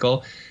this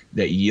cycle,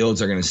 that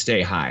yields are going to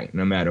stay high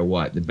no matter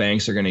what. The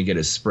banks are going to get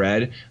a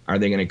spread. Are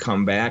they going to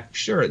come back?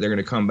 Sure, they're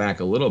going to come back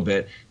a little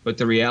bit. But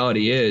the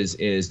reality is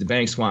the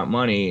banks want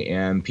money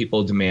and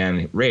people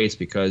demand rates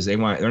because they're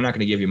not going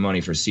to give you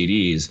money for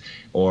CDs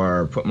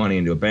or put money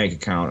into a bank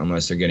account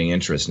unless they're getting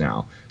interest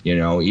now.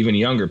 Even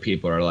younger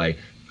people are like,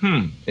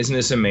 isn't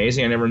this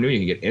amazing? I never knew you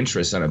could get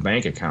interest on a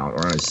bank account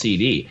or on a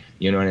CD.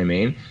 You know what I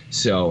mean?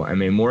 So,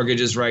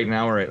 mortgages right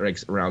now are at like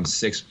around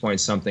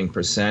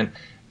 6-point-something%.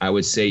 I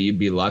would say you'd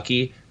be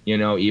lucky,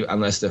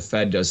 unless the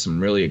Fed does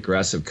some really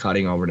aggressive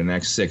cutting over the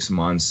next 6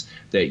 months,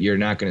 that you're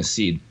not going to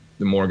see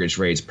the mortgage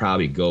rates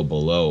probably go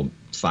below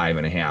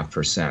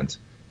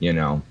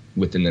 5.5%,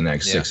 within the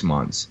next 6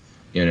 months.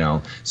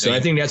 So I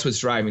think that's what's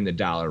driving the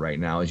dollar right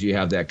now is you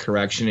have that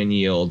correction in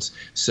yields.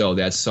 So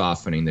that's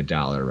softening the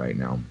dollar right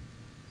now.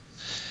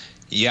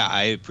 Yeah,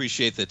 I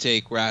appreciate the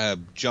take,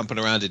 jumping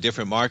around to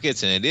different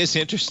markets. And it is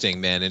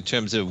interesting, man, in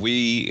terms of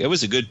it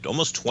was a good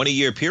almost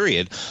 20-year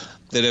period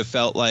that it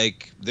felt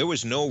like there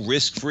was no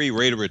risk-free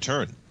rate of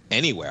return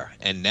anywhere.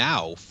 And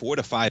now 4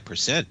 to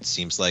 5%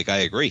 seems like, I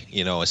agree,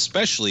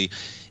 especially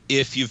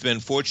if you've been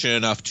fortunate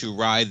enough to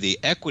ride the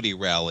equity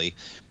rally.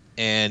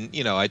 And,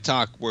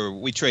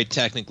 we trade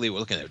technically, we're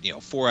looking at,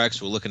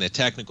 Forex, we're looking at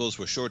technicals,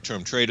 we're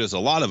short-term traders, a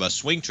lot of us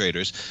swing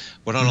traders.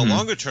 But on a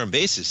longer-term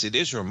basis, it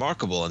is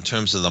remarkable in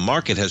terms of the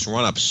market has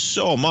run up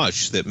so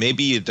much that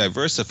maybe you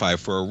diversify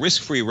for a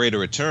risk-free rate of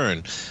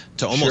return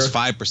to almost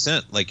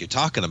 5%, like you're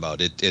talking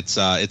about. It's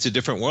a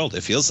different world,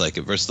 it feels like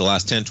it, versus the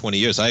last 10, 20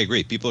 years. I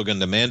agree. People are going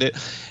to demand it.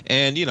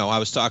 And, I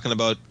was talking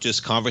about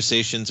just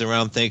conversations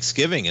around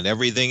Thanksgiving, and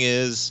everything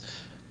is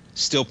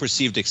still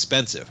perceived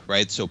expensive,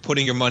 right? So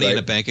putting your money in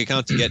a bank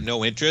account to get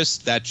no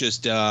interest, that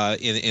just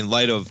in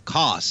light of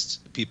costs,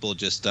 people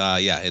just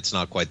it's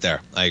not quite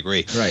there. I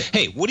agree. Right.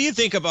 Hey, what do you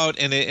think about,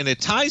 and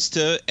it ties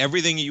to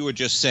everything you were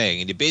just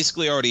saying, and you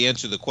basically already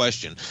answered the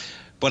question,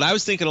 but I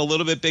was thinking a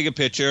little bit bigger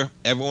picture.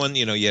 Everyone,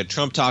 you had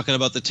Trump talking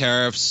about the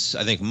tariffs,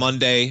 I think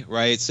Monday,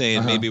 right,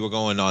 saying maybe we're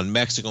going on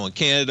Mexico and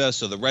Canada,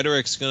 so the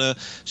rhetoric's going to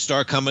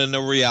start coming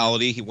into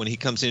reality when he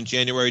comes in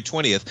January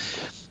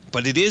 20th.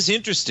 But it is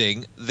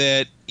interesting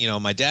that,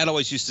 my dad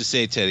always used to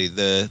say, Teddy,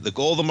 the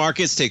goal of the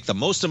markets, take the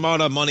most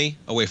amount of money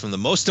away from the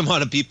most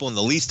amount of people in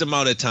the least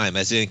amount of time,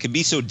 as in it can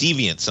be so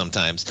deviant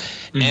sometimes.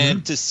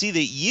 And to see that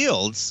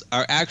yields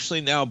are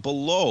actually now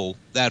below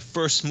that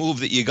first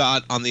move that you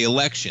got on the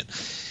election.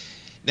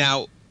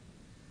 Now,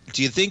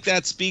 do you think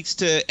that speaks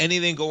to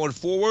anything going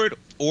forward?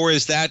 Or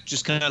is that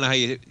just kind of how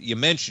you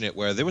mention it,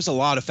 where there was a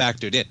lot of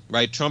factored in,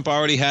 right? Trump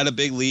already had a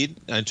big lead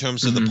in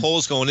terms of the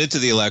polls going into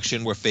the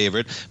election were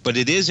favored. But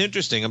it is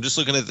interesting. I'm just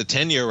looking at the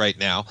 10-year right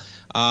now.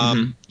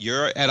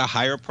 You're at a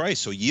higher price.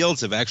 So yields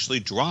have actually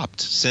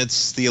dropped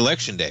since the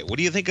election day. What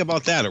do you think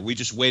about that? Are we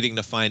just waiting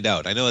to find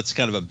out? I know it's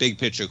kind of a big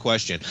picture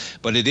question,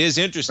 but it is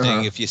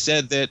interesting. If you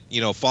said that,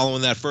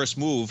 following that first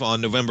move on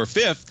November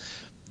 5th,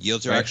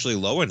 yields are actually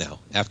lower now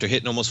after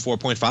hitting almost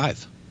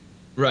 4.5.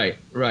 Right.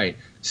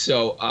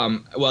 So,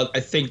 I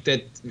think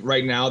that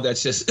right now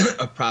that's just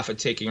a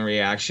profit-taking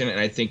reaction, and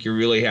I think you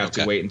really have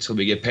to wait until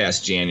we get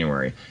past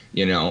January.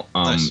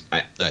 Nice.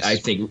 I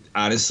think,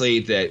 honestly,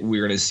 that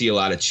we're going to see a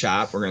lot of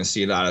chop. We're going to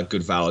see a lot of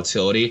good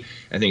volatility.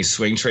 I think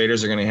swing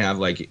traders are going to have,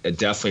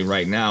 definitely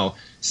right now,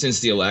 since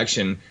the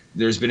election,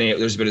 there's been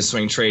a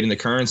swing trade in the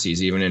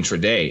currencies, even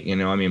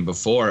intraday.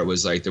 Before it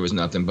was like there was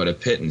nothing but a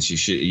pittance.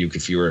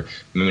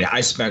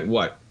 I spent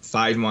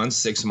 5 months,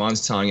 6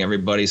 months telling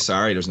everybody,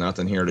 sorry, there's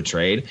nothing here to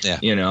trade.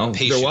 Patience,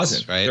 there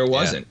wasn't. Right? There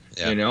wasn't.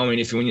 Yeah.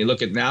 When you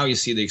look at now, you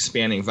see the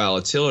expanding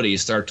volatility, you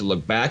start to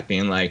look back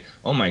being like,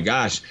 oh my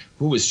gosh,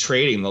 who was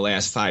trading the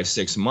last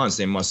 5-6 months?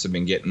 They must have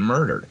been getting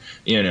murdered,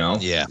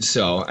 Yeah.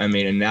 So,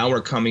 and now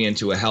we're coming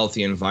into a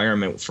healthy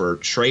environment for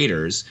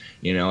traders,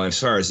 as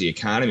far as the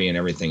economy and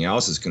everything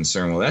else is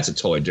concerned. Well, that's a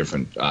totally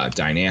different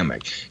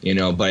dynamic,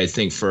 But I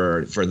think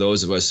for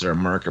those of us that are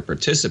market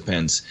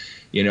participants,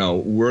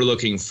 we're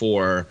looking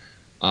for,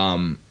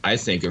 I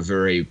think, a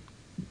very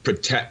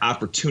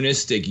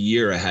opportunistic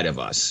year ahead of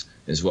us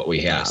is what we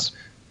have. Nice.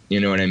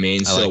 You know what I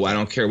mean? I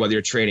don't care whether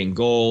you're trading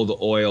gold,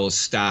 oil,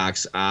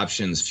 stocks,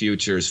 options,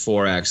 futures,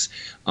 Forex,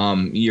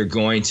 you're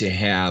going to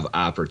have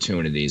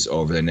opportunities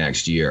over the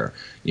next year,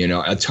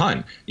 a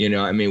ton.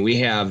 We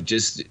have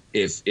just,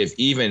 if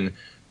even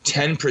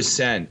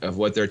 10% of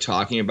what they're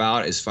talking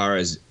about as far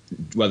as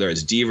whether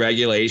it's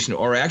deregulation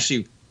or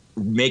actually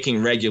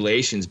making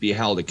regulations be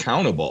held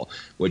accountable,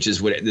 which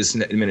is what this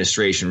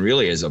administration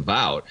really is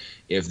about.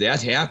 If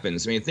that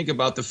happens, think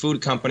about the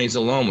food companies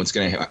alone.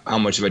 How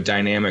much of a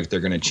dynamic they're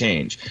going to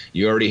change.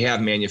 You already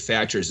have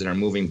manufacturers that are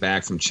moving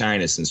back from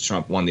China since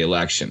Trump won the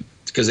election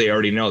because they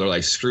already know. They're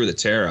like, screw the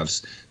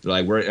tariffs. They're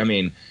like,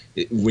 when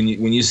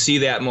you see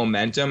that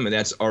momentum, and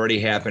that's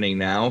already happening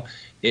now.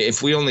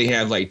 If we only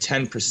have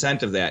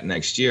 10% of that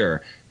next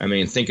year,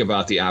 think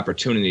about the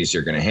opportunities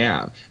you're going to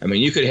have.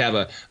 You could have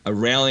a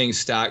rallying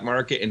stock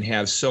market and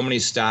have so many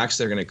stocks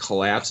that are going to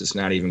collapse, it's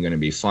not even going to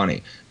be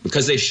funny.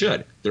 Because they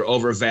should. They're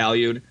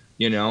overvalued.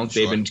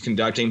 They've been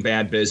conducting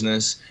bad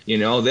business.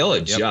 They'll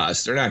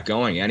adjust. They're not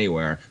going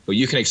anywhere. But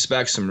you can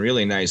expect some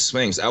really nice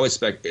swings. I would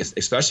expect,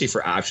 especially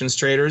for options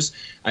traders,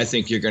 I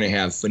think you're going to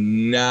have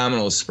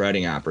phenomenal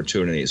spreading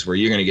opportunities where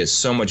you're going to get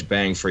so much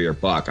bang for your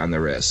buck on the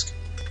risk.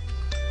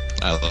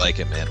 I like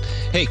it, man.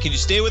 Hey, can you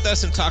stay with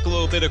us and talk a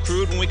little bit of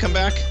crude when we come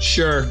back?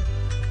 Sure.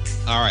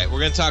 All right, we're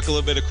going to talk a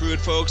little bit of crude,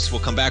 folks.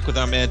 We'll come back with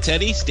our man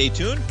Teddy. Stay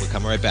tuned. We'll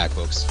come right back,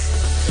 folks.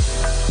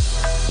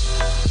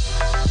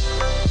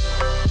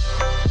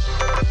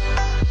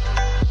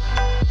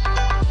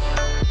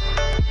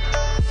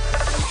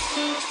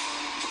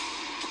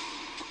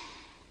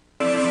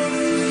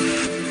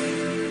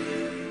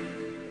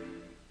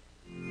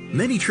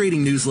 Many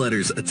trading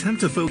newsletters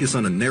attempt to focus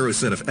on a narrow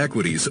set of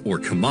equities or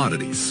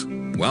commodities.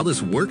 While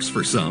this works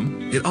for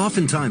some, it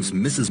oftentimes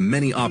misses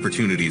many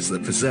opportunities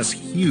that possess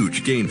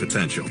huge gain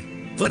potential.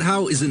 But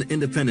how is an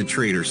independent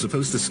trader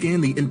supposed to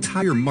scan the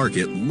entire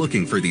market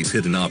looking for these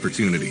hidden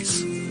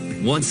opportunities?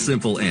 One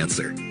simple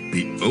answer: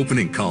 the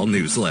opening call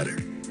newsletter.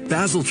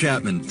 Basil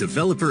Chapman,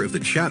 developer of the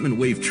Chapman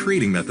Wave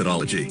trading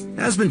methodology,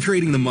 has been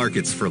trading the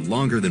markets for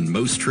longer than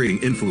most trading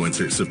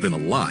influencers have been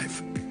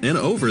alive. And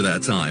over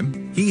that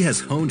time, he has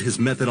honed his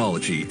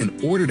methodology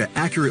in order to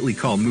accurately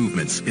call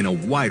movements in a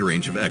wide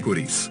range of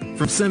equities,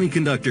 from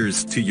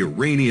semiconductors to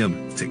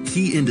uranium to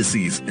key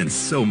indices and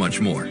so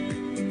much more.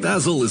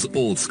 Basil is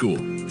old school,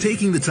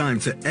 taking the time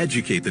to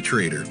educate the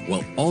trader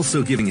while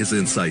also giving his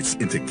insights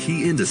into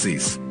key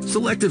indices,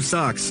 selective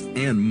stocks,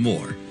 and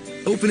more.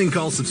 Opening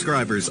Call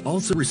subscribers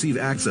also receive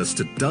access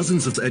to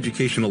dozens of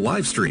educational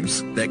live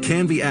streams that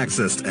can be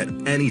accessed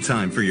at any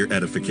time for your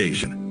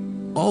edification.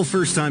 All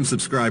first-time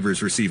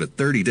subscribers receive a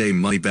 30-day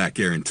money-back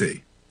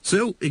guarantee.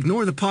 So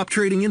ignore the pop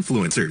trading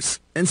influencers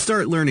and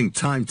start learning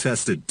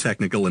time-tested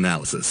technical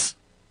analysis.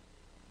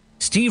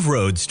 Steve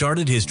Rhodes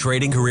started his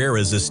trading career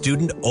as a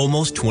student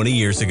almost 20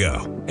 years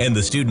ago, and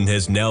the student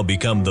has now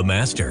become the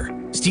master.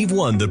 Steve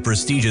won the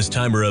prestigious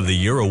Timer of the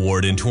Year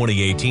award in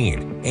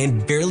 2018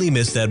 and barely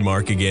missed that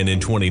mark again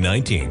in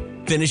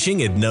 2019,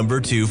 finishing at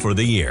number 2 for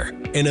the year.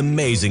 An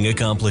amazing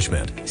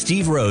accomplishment.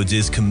 Steve Rhodes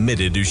is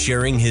committed to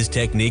sharing his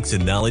techniques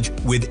and knowledge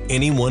with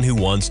anyone who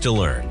wants to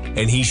learn,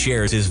 and he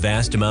shares his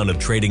vast amount of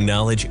trading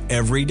knowledge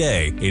every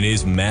day in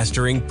his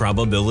Mastering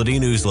Probability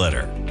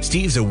newsletter.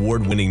 Steve's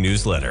award-winning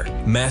newsletter,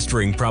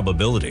 Mastering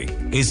Probability,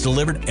 is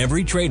delivered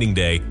every trading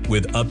day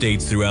with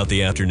updates throughout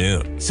the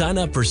afternoon. Sign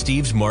up for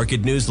Steve's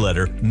market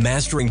newsletter,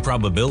 Mastering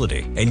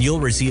Probability, and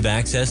you'll receive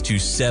access to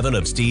 7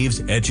 of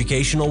Steve's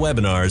educational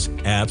webinars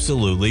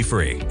absolutely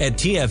free. At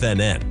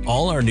TFNN,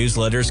 all our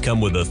newsletters come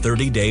with a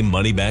 30-day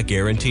money-back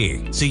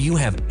guarantee, so you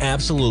have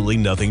absolutely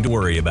nothing to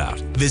worry about.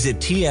 Visit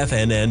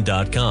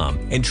TFNN.com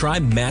and try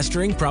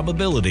Mastering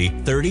Probability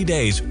 30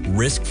 days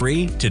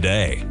risk-free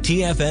today.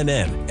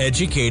 TFNN,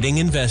 educating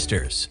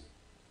investors.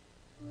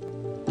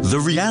 The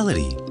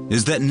reality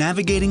is that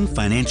navigating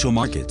financial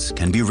markets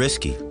can be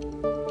risky.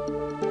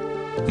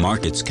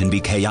 Markets can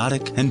be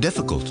chaotic and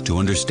difficult to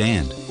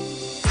understand.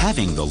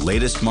 Having the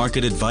latest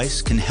market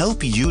advice can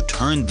help you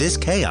turn this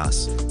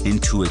chaos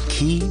into a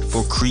key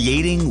for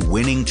creating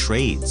winning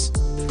trades.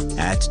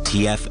 At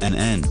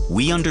TFNN,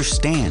 we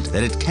understand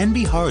that it can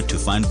be hard to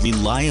find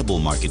reliable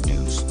market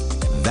news.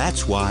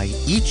 That's why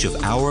each of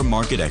our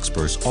market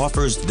experts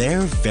offers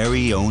their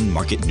very own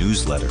market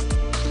newsletter,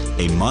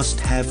 a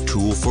must-have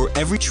tool for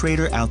every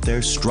trader out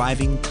there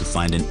striving to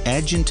find an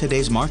edge in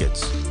today's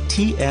markets.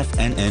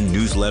 TFNN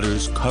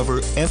newsletters cover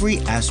every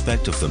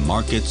aspect of the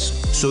markets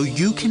so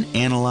you can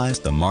analyze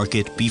the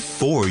market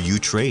before you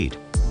trade.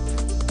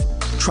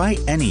 Try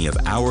any of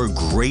our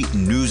great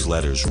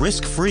newsletters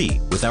risk-free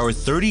with our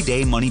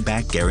 30-day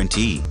money-back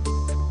guarantee.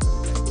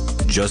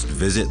 Just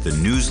visit the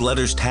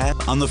Newsletters tab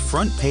on the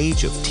front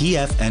page of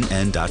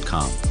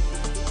TFNN.com.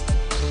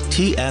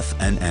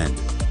 TFNN,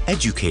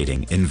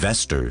 educating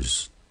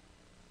investors.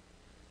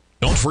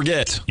 Don't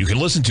forget, you can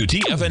listen to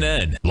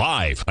TFNN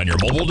live on your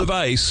mobile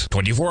device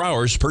 24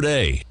 hours per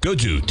day. Go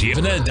to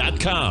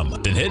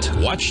TFNN.com, then hit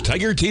Watch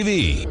Tiger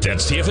TV.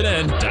 That's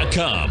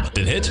TFNN.com,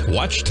 then hit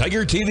Watch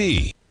Tiger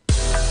TV.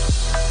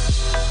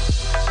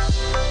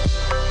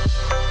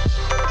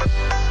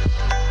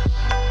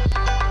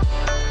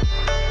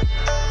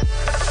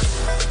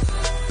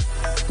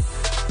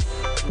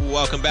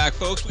 Welcome back,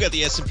 folks. We got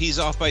the S&Ps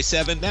off by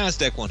 7,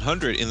 NASDAQ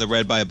 100 in the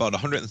red by about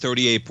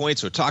 138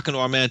 points. We're talking to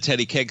our man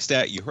Teddy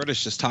Kegstat. You heard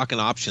us just talking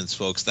options,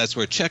 folks. That's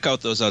where check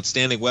out those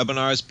outstanding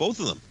webinars, both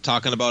of them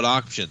talking about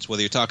options,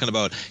 whether you're talking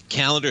about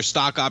calendar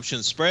stock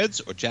option spreads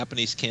or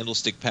Japanese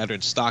candlestick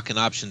pattern stock and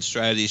option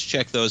strategies.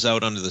 Check those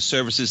out under the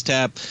services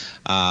tab.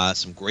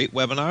 Some great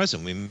webinars,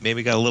 and we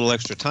maybe got a little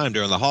extra time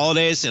during the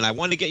holidays. And I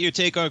wanted to get your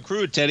take on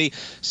crude, Teddy.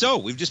 So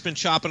we've just been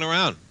chopping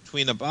around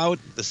between about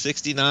the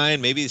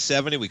 69, maybe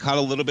 70. We caught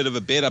a little bit of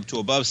a bid up to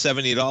above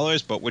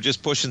 $70, but we're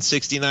just pushing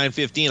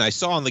 69.15. I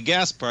saw on the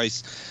gas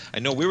price, I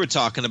know we were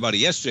talking about it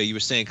yesterday. You were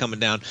saying coming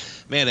down,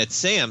 man, at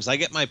Sam's, I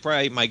get my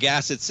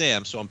gas at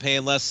Sam's, so I'm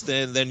paying less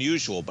than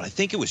usual. But I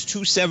think it was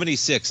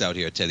 $2.76 out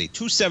here, Teddy.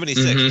 $2.76.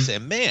 Mm-hmm. You say,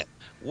 man,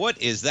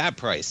 what is that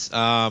price?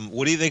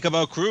 What do you think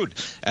about crude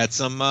at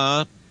some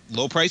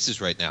low prices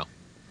right now.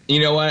 You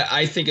know what?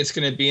 I think it's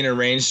going to be in a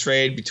range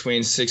trade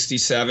between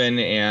 67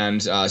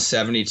 and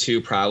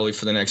 72 probably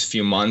for the next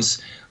few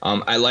months.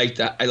 I like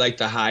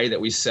the high that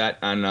we set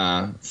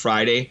on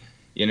Friday,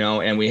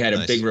 and we had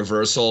a big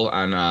reversal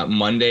on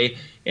Monday.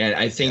 And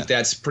I think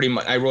that's pretty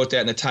much, I wrote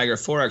that in the Tiger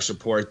Forex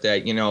report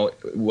that,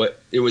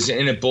 it was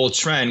in a bull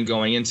trend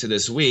going into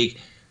this week.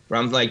 But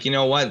I'm like, you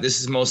know what?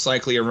 This is most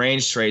likely a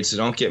range trade, so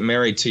don't get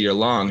married to your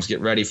longs. Get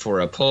ready for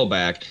a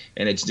pullback.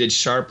 And it did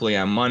sharply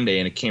on Monday,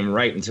 and it came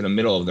right into the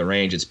middle of the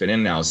range it's been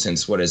in now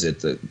since,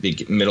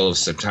 the middle of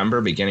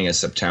September, beginning of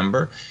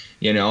September.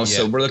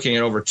 So we're looking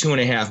at over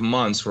 2.5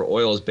 months where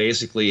oil has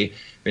basically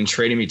been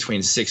trading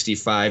between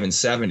 65 and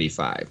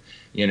 75.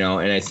 And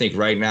I think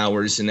right now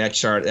we're just in that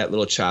chart, that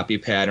little choppy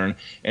pattern.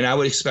 And I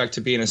would expect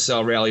to be in a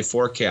sell rally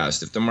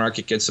forecast. If the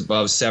market gets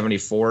above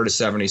 $74 to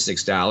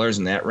 $76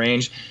 in that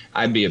range,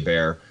 I'd be a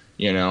bear.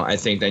 I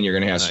think then you're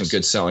going to have some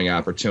good selling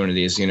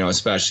opportunities,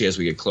 especially as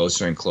we get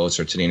closer and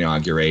closer to the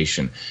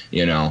inauguration,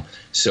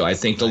 So I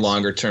think the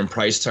longer-term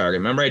price target.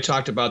 Remember I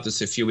talked about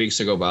this a few weeks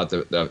ago about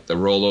the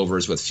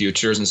rollovers with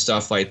futures and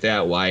stuff like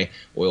that, why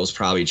oil's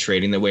probably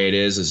trading the way it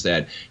is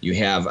that you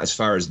have, as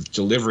far as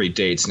delivery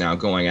dates now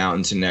going out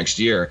into next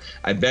year,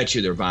 I bet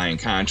you they're buying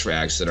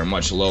contracts that are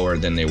much lower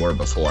than they were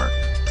before,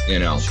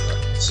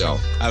 So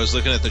I was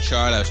looking at the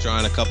chart. I was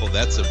drawing a couple.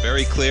 That's a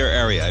very clear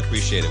area. I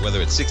appreciate it.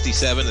 Whether it's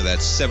 67 or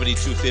that's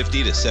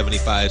 $72.50 to $75,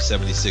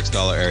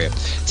 $76 area.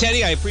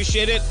 Teddy, I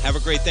appreciate it. Have a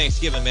great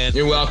Thanksgiving, man.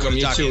 You're welcome.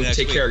 You too.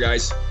 Take care,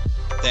 guys.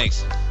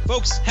 Thanks.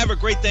 Folks, have a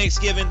great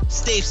Thanksgiving.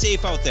 Stay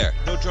safe out there.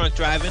 No drunk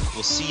driving.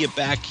 We'll see you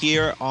back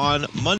here on Monday.